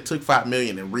somebody that took $5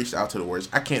 million and reached out to the Warriors,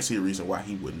 I can't see a reason why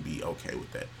he wouldn't be okay with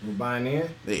that. We're buying in?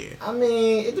 Yeah. I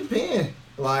mean, it depends.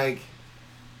 Like,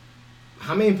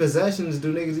 how many possessions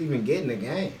do niggas even get in the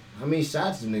game? How many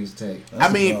shots do niggas take?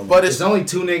 But it's only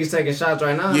 2 niggas taking shots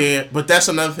right now. Yeah, but that's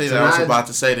another thing So that I was now about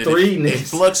to say. That 3 it niggas.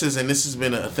 fluxes, and this has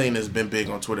been a thing that's been big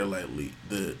on Twitter lately.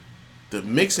 The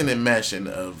mixing and mashing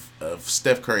of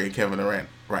Steph Curry and Kevin Durant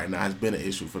right now has been an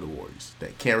issue for the Warriors.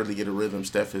 They can't really get a rhythm.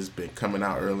 Steph has been coming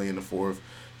out early in the fourth.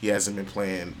 He hasn't been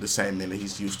playing the same minute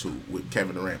he's used to with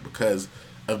Kevin Durant because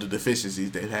of the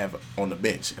deficiencies they have on the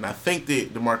bench. And I think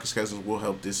that DeMarcus Cousins will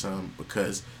help this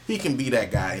because he can be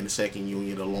that guy in the second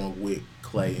unit along with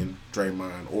Clay and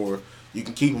Draymond. Or you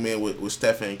can keep him in with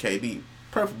Steph and KD,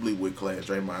 preferably with Clay and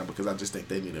Draymond, because I just think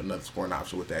they need another scoring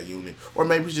option with that unit. Or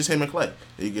maybe it's just him and Clay.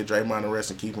 You get Draymond a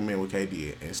rest and keep him in with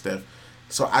KD and Steph.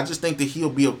 So I just think that he'll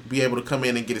be able to come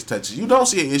in and get his touches. You don't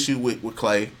see an issue with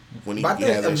Clay when he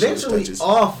has eventually touches.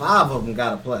 all 5 of them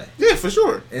gotta play. Yeah, for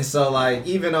sure. And so, like,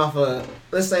 even off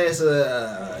let's say it's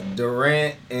a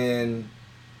Durant and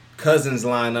Cousins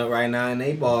lineup right now, and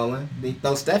they balling. They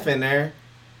throw Steph in there.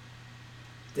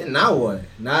 Then now what?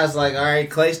 Now it's like, all right,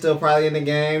 Clay's still probably in the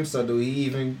game. So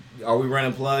are we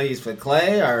running plays for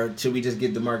Clay, or should we just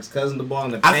get DeMarcus Cousins the ball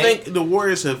in the paint? I think the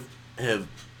Warriors have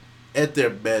at their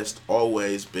best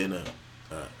always been a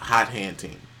hot hand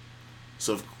team.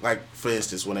 So, for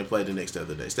instance, when they played the Knicks the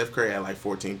other day, Steph Curry had like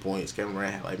 14 points. Kevin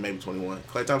Durant had like maybe 21.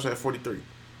 Klay Thompson had 43.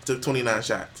 Took 29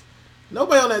 shots.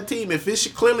 Nobody on that team, if it's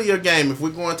clearly your game, if we're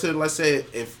going to, let's say,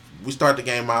 if we start the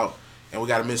game out and we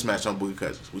got a mismatch on Boogie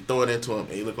Cousins. We throw it into him,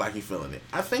 and he look like he feeling it.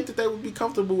 I think that they would be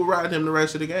comfortable with riding him the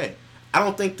rest of the game. I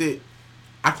don't think that –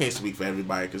 I can't speak for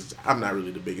everybody because I'm not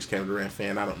really the biggest Kevin Durant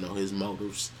fan. I don't know his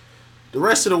motives. The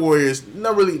rest of the Warriors,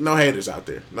 no haters out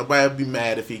there. Nobody would be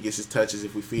mad if he gets his touches,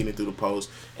 if we feed it through the post.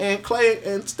 And Klay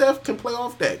and Steph can play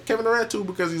off that. Kevin Durant, too,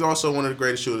 because he's also one of the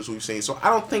greatest shooters we've seen. So I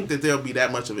don't think that there'll be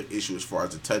that much of an issue as far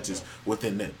as the touches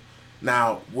within them.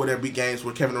 Now, will there be games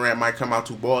where Kevin Durant might come out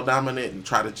too ball dominant and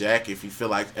try to jack if he feel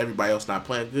like everybody else not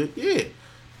playing good? Yeah.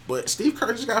 But Steve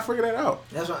Kerr just got to figure that out.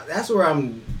 That's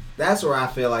where I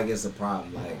feel like it's a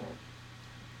problem. Like,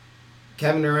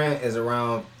 Kevin Durant is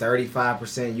around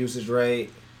 35% usage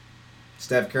rate.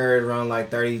 Steph Curry is around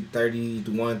like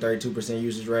 31, 32%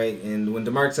 usage rate. And when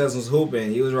DeMarcus Cousins was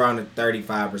hooping, he was around a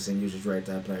 35% usage rate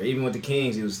type player. Even with the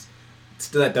Kings, he was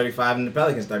still at 35, and the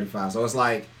Pelicans 35. So it's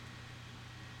like,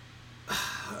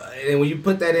 and when you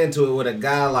put that into it with a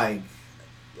guy like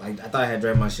I thought I had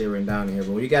Draymond shit written down here,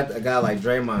 but when you got a guy like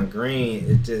Draymond Green,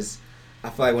 it just,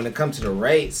 I feel like when it comes to the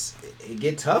rates, it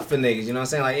get tough for niggas. You know what I'm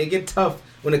saying? Like, it get tough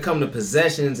when it comes to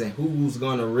possessions and who's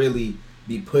gonna really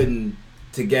be putting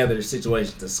together the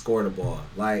situation to score the ball.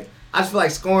 Like, I just feel like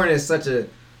scoring is such a,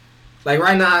 like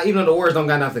right now, even though the Warriors don't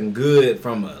got nothing good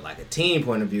from a team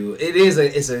point of view,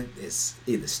 it's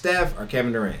either Steph or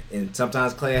Kevin Durant. And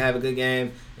sometimes Klay have a good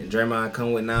game, and Draymond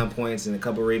come with 9 points and a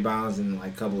couple rebounds and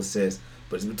like a couple assists.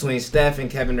 But it's between Steph and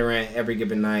Kevin Durant every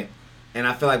given night. And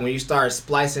I feel like when you start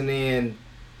splicing in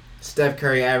Steph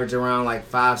Curry average around like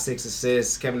 5-6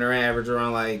 assists, Kevin Durant average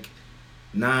around like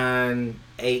 9,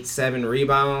 8, 7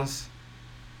 rebounds,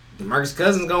 DeMarcus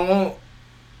Cousins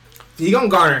he gonna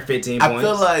garner 15 points. I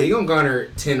feel like he gonna garner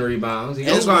 10 rebounds. He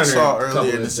as we saw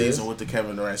earlier in the season with the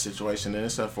Kevin Durant situation, and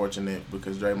it's unfortunate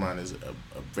because Draymond is a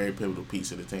very pivotal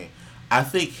piece of the team. I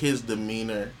think his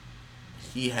demeanor,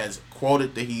 he has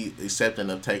quoted that he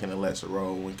accepting of taking a lesser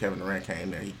role. When Kevin Durant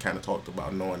came there, he kind of talked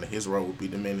about knowing that his role would be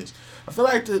diminished. I feel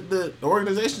like the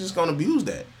organization is gonna abuse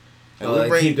that.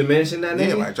 And keep diminishing that nigga?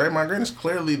 Yeah, like Draymond Green is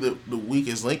clearly the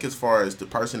weakest link as far as the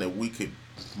person that we could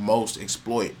most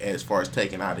exploit as far as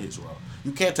taking out of his role.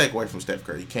 You can't take away from Steph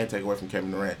Curry. You can't take away from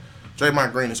Kevin Durant.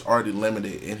 Draymond Green is already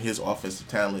limited in his offensive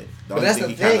talent. The only thing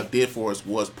he kind of did for us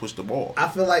was push the ball. I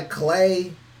feel like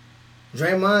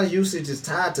Draymond's usage is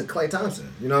tied to Klay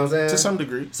Thompson. You know what I'm saying? To some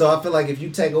degree. So I feel like if you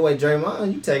take away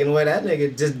Draymond, you taking away that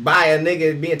nigga just by a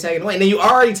nigga being taken away. And then you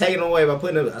already taken away by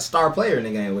putting a star player in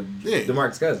the game with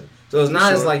DeMarcus Cousins. So it's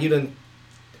not as like you didn't.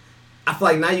 I feel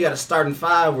like now you got a starting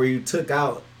 5 where you took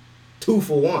out 2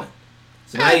 for 1.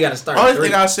 So now you got to start. Only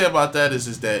thing I'll say about that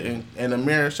is that, and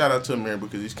Amir, shout out to Amir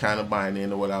because he's kind of buying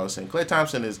into what I was saying. Klay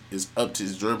Thompson is up to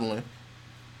his dribbling.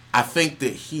 I think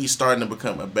that he's starting to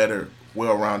become a better,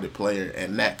 well-rounded player,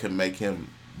 and that could make him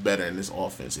better in this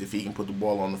offense if he can put the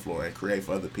ball on the floor and create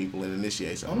for other people and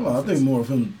initiate something. I don't know. I think more of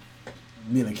him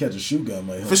being a catch-and-shoot guy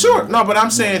might help. For sure. No, but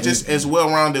I'm saying just as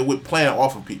well-rounded with playing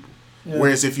off of people. Yeah.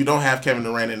 Whereas if you don't have Kevin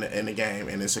Durant in the game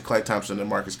and it's a Klay Thompson and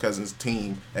Marcus Cousins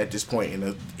team at this point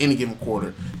in any given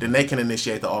quarter, then they can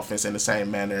initiate the offense in the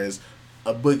same manner as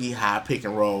a Boogie high pick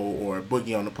and roll or a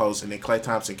Boogie on the post, and then Klay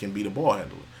Thompson can be the ball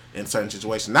handler in certain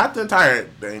situations. Not the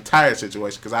entire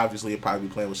situation, because obviously he'll probably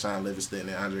be playing with Sean Livingston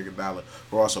and Andre Iguodala,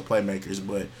 who are also playmakers,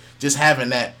 but just having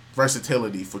that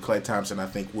versatility for Klay Thompson, I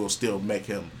think, will still make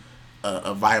him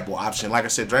a viable option. Like I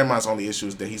said, Draymond's only issue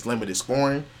is that he's limited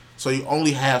scoring. So you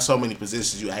only have so many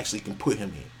positions you actually can put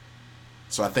him in.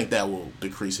 So I think that will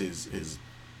decrease his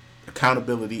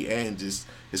accountability and just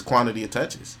his quantity of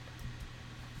touches.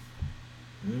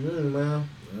 Well,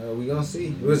 we gonna see.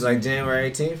 It was like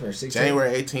January 18th or 16th?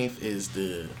 January 18th is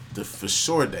the for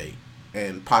sure date,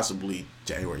 and possibly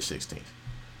January 16th.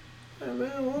 Hey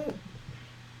man, well,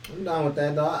 I'm down with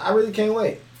that, dog. I really can't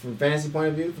wait from a fantasy point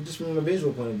of view, just from a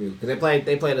visual point of view, because they play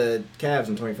the Cavs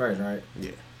on 21st, right?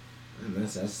 Yeah.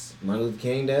 That's Martin Luther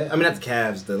King Day. I mean, not the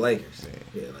Cavs, the Lakers.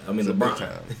 Yeah, I mean,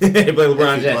 LeBron. They play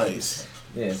LeBron James.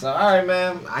 Yeah, so, all right,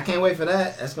 man. I can't wait for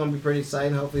that. That's going to be pretty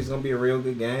exciting. Hopefully, it's going to be a real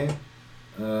good game.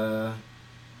 I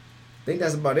think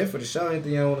that's about it for the show.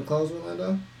 Anything you want to close with,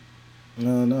 Lando?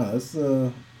 No, that's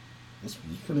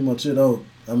pretty much it. Oh,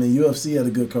 I mean, UFC had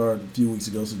a good card a few weeks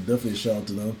ago, so definitely a shout out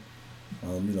to them.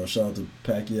 Shout out to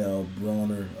Pacquiao,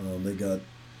 Brawner. They got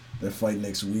their fight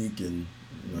next week, and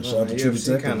shout out to True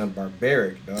Detective. Kind of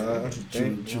barbaric, dog.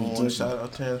 Shout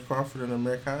out Terrence Crawford and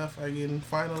Amir Khan fight getting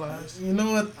finalized. You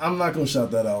know what? I'm not gonna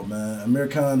shout that out, man. Amir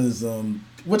Khan is,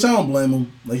 which I don't blame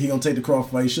him. Like, he gonna take the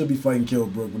Crawford fight. He should be fighting Kell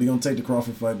Brook, but he gonna take the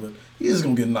Crawford fight. But he's just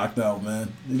gonna get knocked out,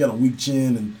 man. He got a weak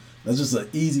chin, and that's just an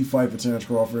easy fight for Terrence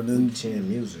Crawford. And then chin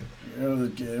music.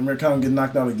 Amir Khan get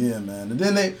knocked out again, man. And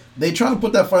then they try to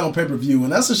put that fight on pay-per-view,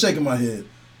 and that's a shake of my head.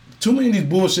 too many of these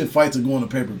bullshit fights are going to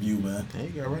pay-per-view, man. Hey, you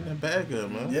got to run that bag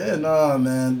up, man. Yeah, nah,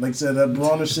 man. Like I said, that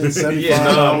Brawner shit,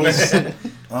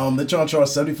 $75. They're trying to charge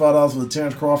 $75 for the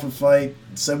Terrence Crawford fight,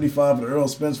 $75 for the Earl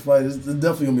Spence fight. There's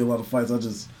definitely going to be a lot of fights.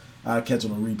 I'll catch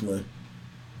on a replay.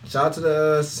 Shout out to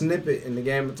the snippet in the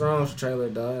Game of Thrones trailer,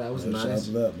 dog. That was nice. Shout out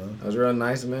to that, man. That was real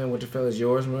nice, man. Winterfell is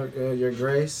yours, your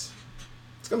grace.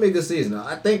 It's going to be a good season, though.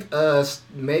 I think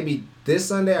maybe this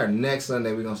Sunday or next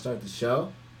Sunday we're going to start the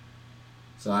show.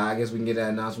 So I guess we can get that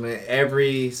announcement.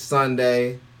 Every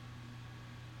Sunday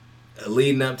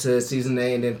leading up to Season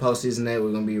 8 and then post-Season 8,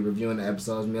 we're going to be reviewing the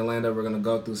episodes. Me and Lando, we're going to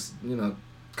go through, a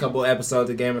couple episodes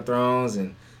of Game of Thrones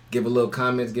and give a little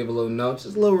comments, give a little notes,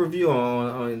 just a little review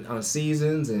on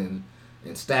seasons and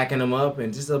stacking them up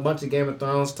and just a bunch of Game of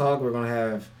Thrones talk. We're going to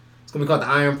have, it's going to be called the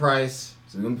Iron Price.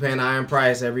 So we're going to be paying the Iron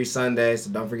Price every Sunday,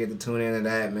 so don't forget to tune into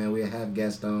that, man. We'll have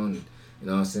guests on. You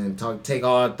know what I'm saying? Take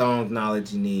all the Thrones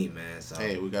knowledge you need, man. So.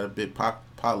 Hey, we got a big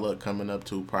potluck coming up,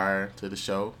 too, prior to the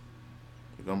show.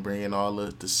 We're going to bring in all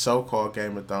the so-called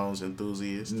Game of Thrones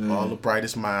enthusiasts, all the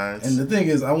brightest minds. And the thing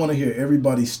is, I want to hear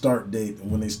everybody's start date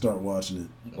when they start watching it.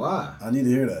 Why? I need to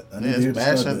hear that. I need to hear the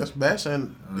start date. That's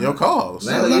bashing your co-host.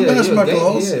 I'm not bashing my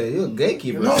co-host. Yeah, you're a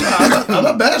gatekeeper. No, I'm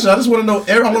not bashing. I just want to know.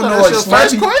 I want to know, like,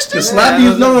 first question. Because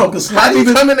Slappy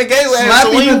been coming to gateway.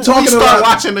 Slappy been talking start about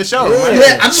watching the show.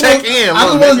 Yeah, I check in. You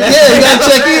gotta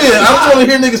check in. I just want to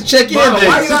hear niggas check in.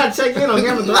 Why you gotta check in on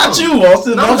Game of Thrones? Not you,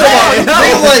 Austin. I'm talking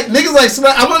about niggas like Slappy.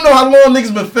 I want to know how long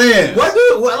niggas been fans. What do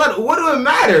it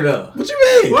matter though? What you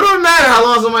mean? What do it matter how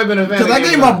long somebody been a fan? Because I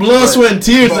gave my blood, sweat, and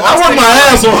tears. I worked my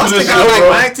ass off for this show, like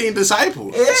bro. 19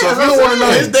 disciples. Yeah, so if you don't want to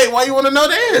know his date, why you want to know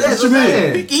theirs? What you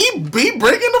mean? He be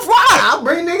bringing the fly. I'll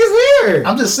bring niggas here.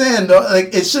 I'm just saying, though,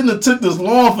 like, it shouldn't have took this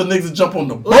long for niggas to jump on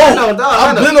the boat. No, dog,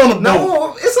 I've been on the boat.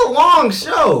 No, it's a long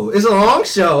show. It's a long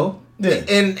show. Yeah.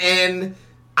 And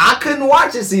I couldn't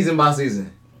watch it season by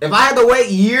season. If I had to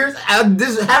wait years, having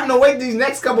to wait these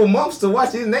next couple months to watch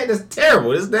season 8, that's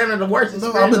terrible. It's damn near the worst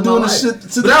experience. I've been doing this shit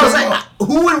But I was like,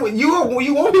 you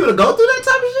want people to go through that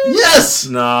type of shit? Yes.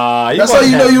 Nah, that's how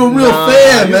you know you're a real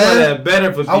fan, man. You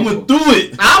better for people. I went through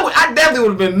it. I definitely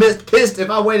would have been pissed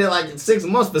if I waited like 6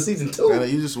 months for season 2. Man,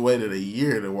 you just waited a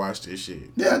year to watch this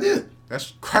shit. Yeah, I did.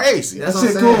 That's crazy. That's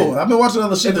shit cool. I've been watching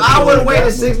other shit. If I would have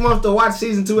waited 6 months to watch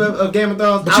season 2 of Game of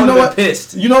Thrones, I would have been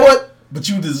pissed. You know what? But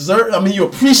you deserve. I mean, you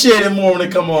appreciate it more when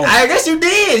it come on. I guess you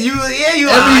did.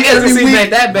 Every week ain't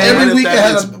that bad. Every week I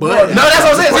had a no, that's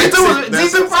what I'm saying.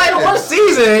 Season 2 probably the worst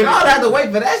season. I would have to wait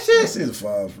for that shit. Season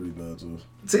 5 is pretty bad too.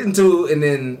 Season 2, and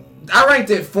then I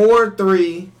ranked it 4,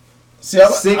 3. See, I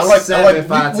like 6, 7,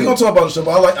 5. We're gonna talk about the show,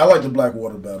 but I like the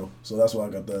Blackwater battle, so that's why I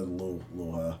got that a little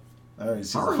high. I already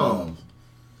season 5.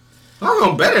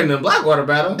 I'm better than Blackwater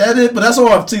battle. That is, but that's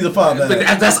all season 5 had. But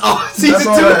that's all season 2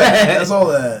 had. That's all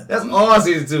that. That's all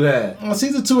season 2 had. Well,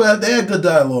 season 2 they had good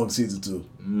dialogue. Season 2,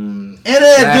 and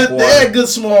they had good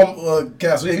small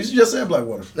cast. Yeah, you just said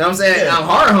Blackwater. You know what I'm saying? I'm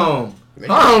Hard Home.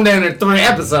 Hard Home down there 3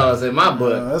 episodes in my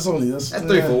book. That's 3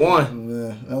 for 1.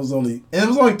 Yeah, it was only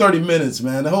 30 minutes,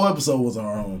 man. The whole episode was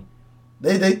Hard Home.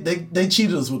 They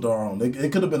cheated us with Hard Home.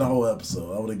 It could have been a whole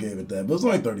episode. I would have gave it that, but it was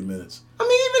only 30 minutes. I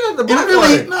mean, even if the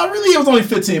Blackwater, it was only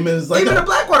 15 minutes. Like even the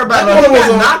Blackwater battle, he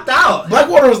got knocked out.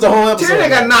 Blackwater was the whole episode. Tyrion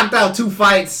got knocked out 2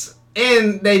 fights,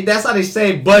 and that's how they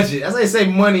save budget. That's how they save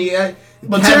money.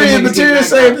 But Tyrion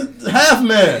saved half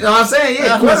man. You know what I'm saying?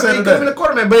 Yeah, he could have been a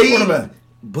quarterman,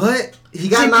 but he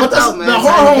got knocked out, man. The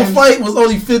Hard Home fight was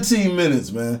only 15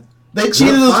 minutes, man. They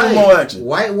cheated us with more action.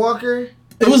 White Walker.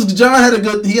 It was John had a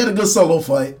good solo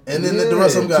fight, and then the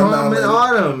rest of them got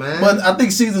nominated. Man. But I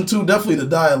think season 2 definitely the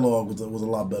dialogue was a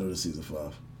lot better than season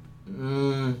 5.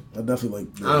 I definitely like.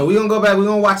 I don't know. We gonna go back. We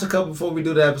gonna watch a couple before we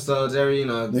do the episodes.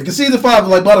 Because season 5,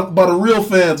 like by the real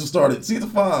fans who started,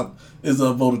 season 5 is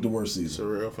voted the worst season. It's a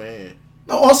real fan.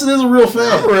 No, Austin is a real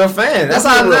fan. I'm a real fan. That's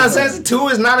how I'm saying 2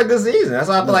 is not a good season. That's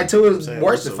why I feel like 2 is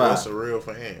worse than 5. What's a real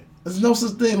fan? There's no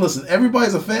such thing. Listen,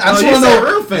 everybody's a fan. I just want to know.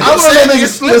 Real fan. I want to know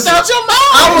niggas. Slipped out your mouth.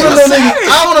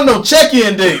 I want to know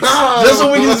check-in dates. Just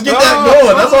so we can just get that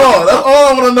going. That's all. That's all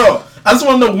I want to know. I just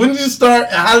want to know when did you start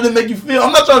and how did it make you feel.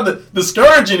 I'm not trying to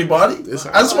discourage anybody.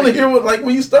 I just want to hear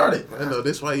when you started. I know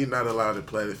this is why you're not allowed to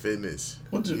Planet Fitness.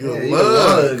 You're a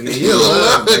lug. You're a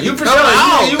lug.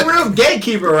 You real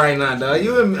gatekeeper right now, dog.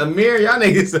 You and Amir, y'all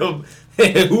niggas.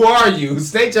 Who are you?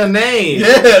 State your name.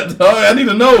 Yeah, dog. I need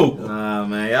to know. Nah,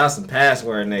 man, y'all some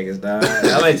password niggas, dog.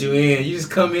 I let you in. You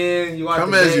just come in. You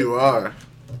come as you are.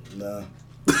 Nah.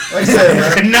 Like I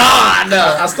said, man.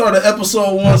 nah. I started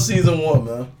episode 1, season 1,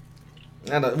 man.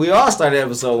 We all started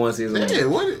episode 1 season 1. Yeah,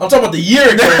 what? I'm talking about the year.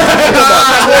 2011.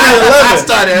 I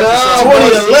started episode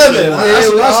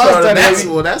 2011. we all started.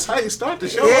 Well, that's how you start the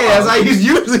show. Yeah, that's how you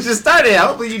usually just start it.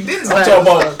 Hopefully you didn't I'm start.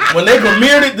 talking about when they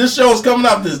premiered it. This show was coming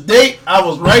out this date. I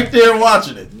was right there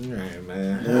watching it. All right,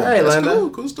 man. Yeah. All right, That's Linda.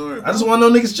 cool story. I just want to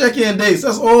know niggas check-in dates.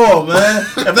 That's all, man.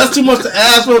 If that's too much to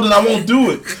ask for, then I won't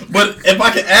do it. But if I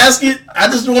can ask it, I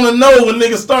just want to know when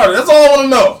niggas started. That's all I want to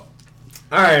know.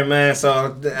 All right, man.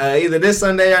 So either this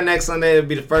Sunday or next Sunday will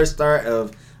be the first start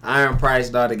of Iron Price,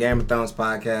 dog, the Game of Thrones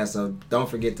podcast. So don't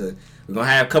forget we're gonna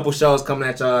have a couple shows coming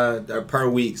at y'all per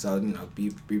week. So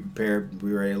be prepared,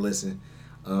 be ready to listen.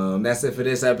 That's it for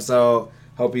this episode.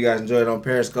 Hope you guys enjoyed it on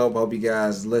Periscope. Hope you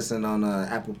guys listen on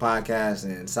Apple Podcasts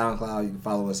and SoundCloud. You can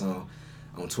follow us on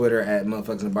Twitter at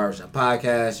Motherfuckers in the Barbershop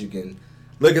Podcast. You can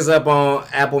look us up on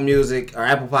Apple Music or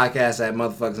Apple Podcasts at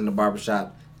Motherfuckers in the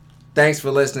Barbershop. Thanks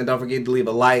for listening. Don't forget to leave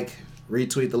a like,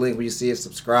 retweet the link where you see it,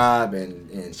 subscribe,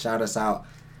 and shout us out.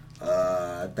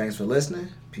 Thanks for listening.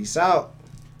 Peace out.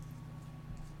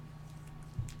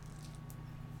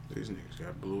 These niggas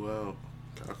got blew out.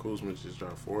 Kyle Kuzma just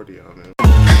dropped 40 on them.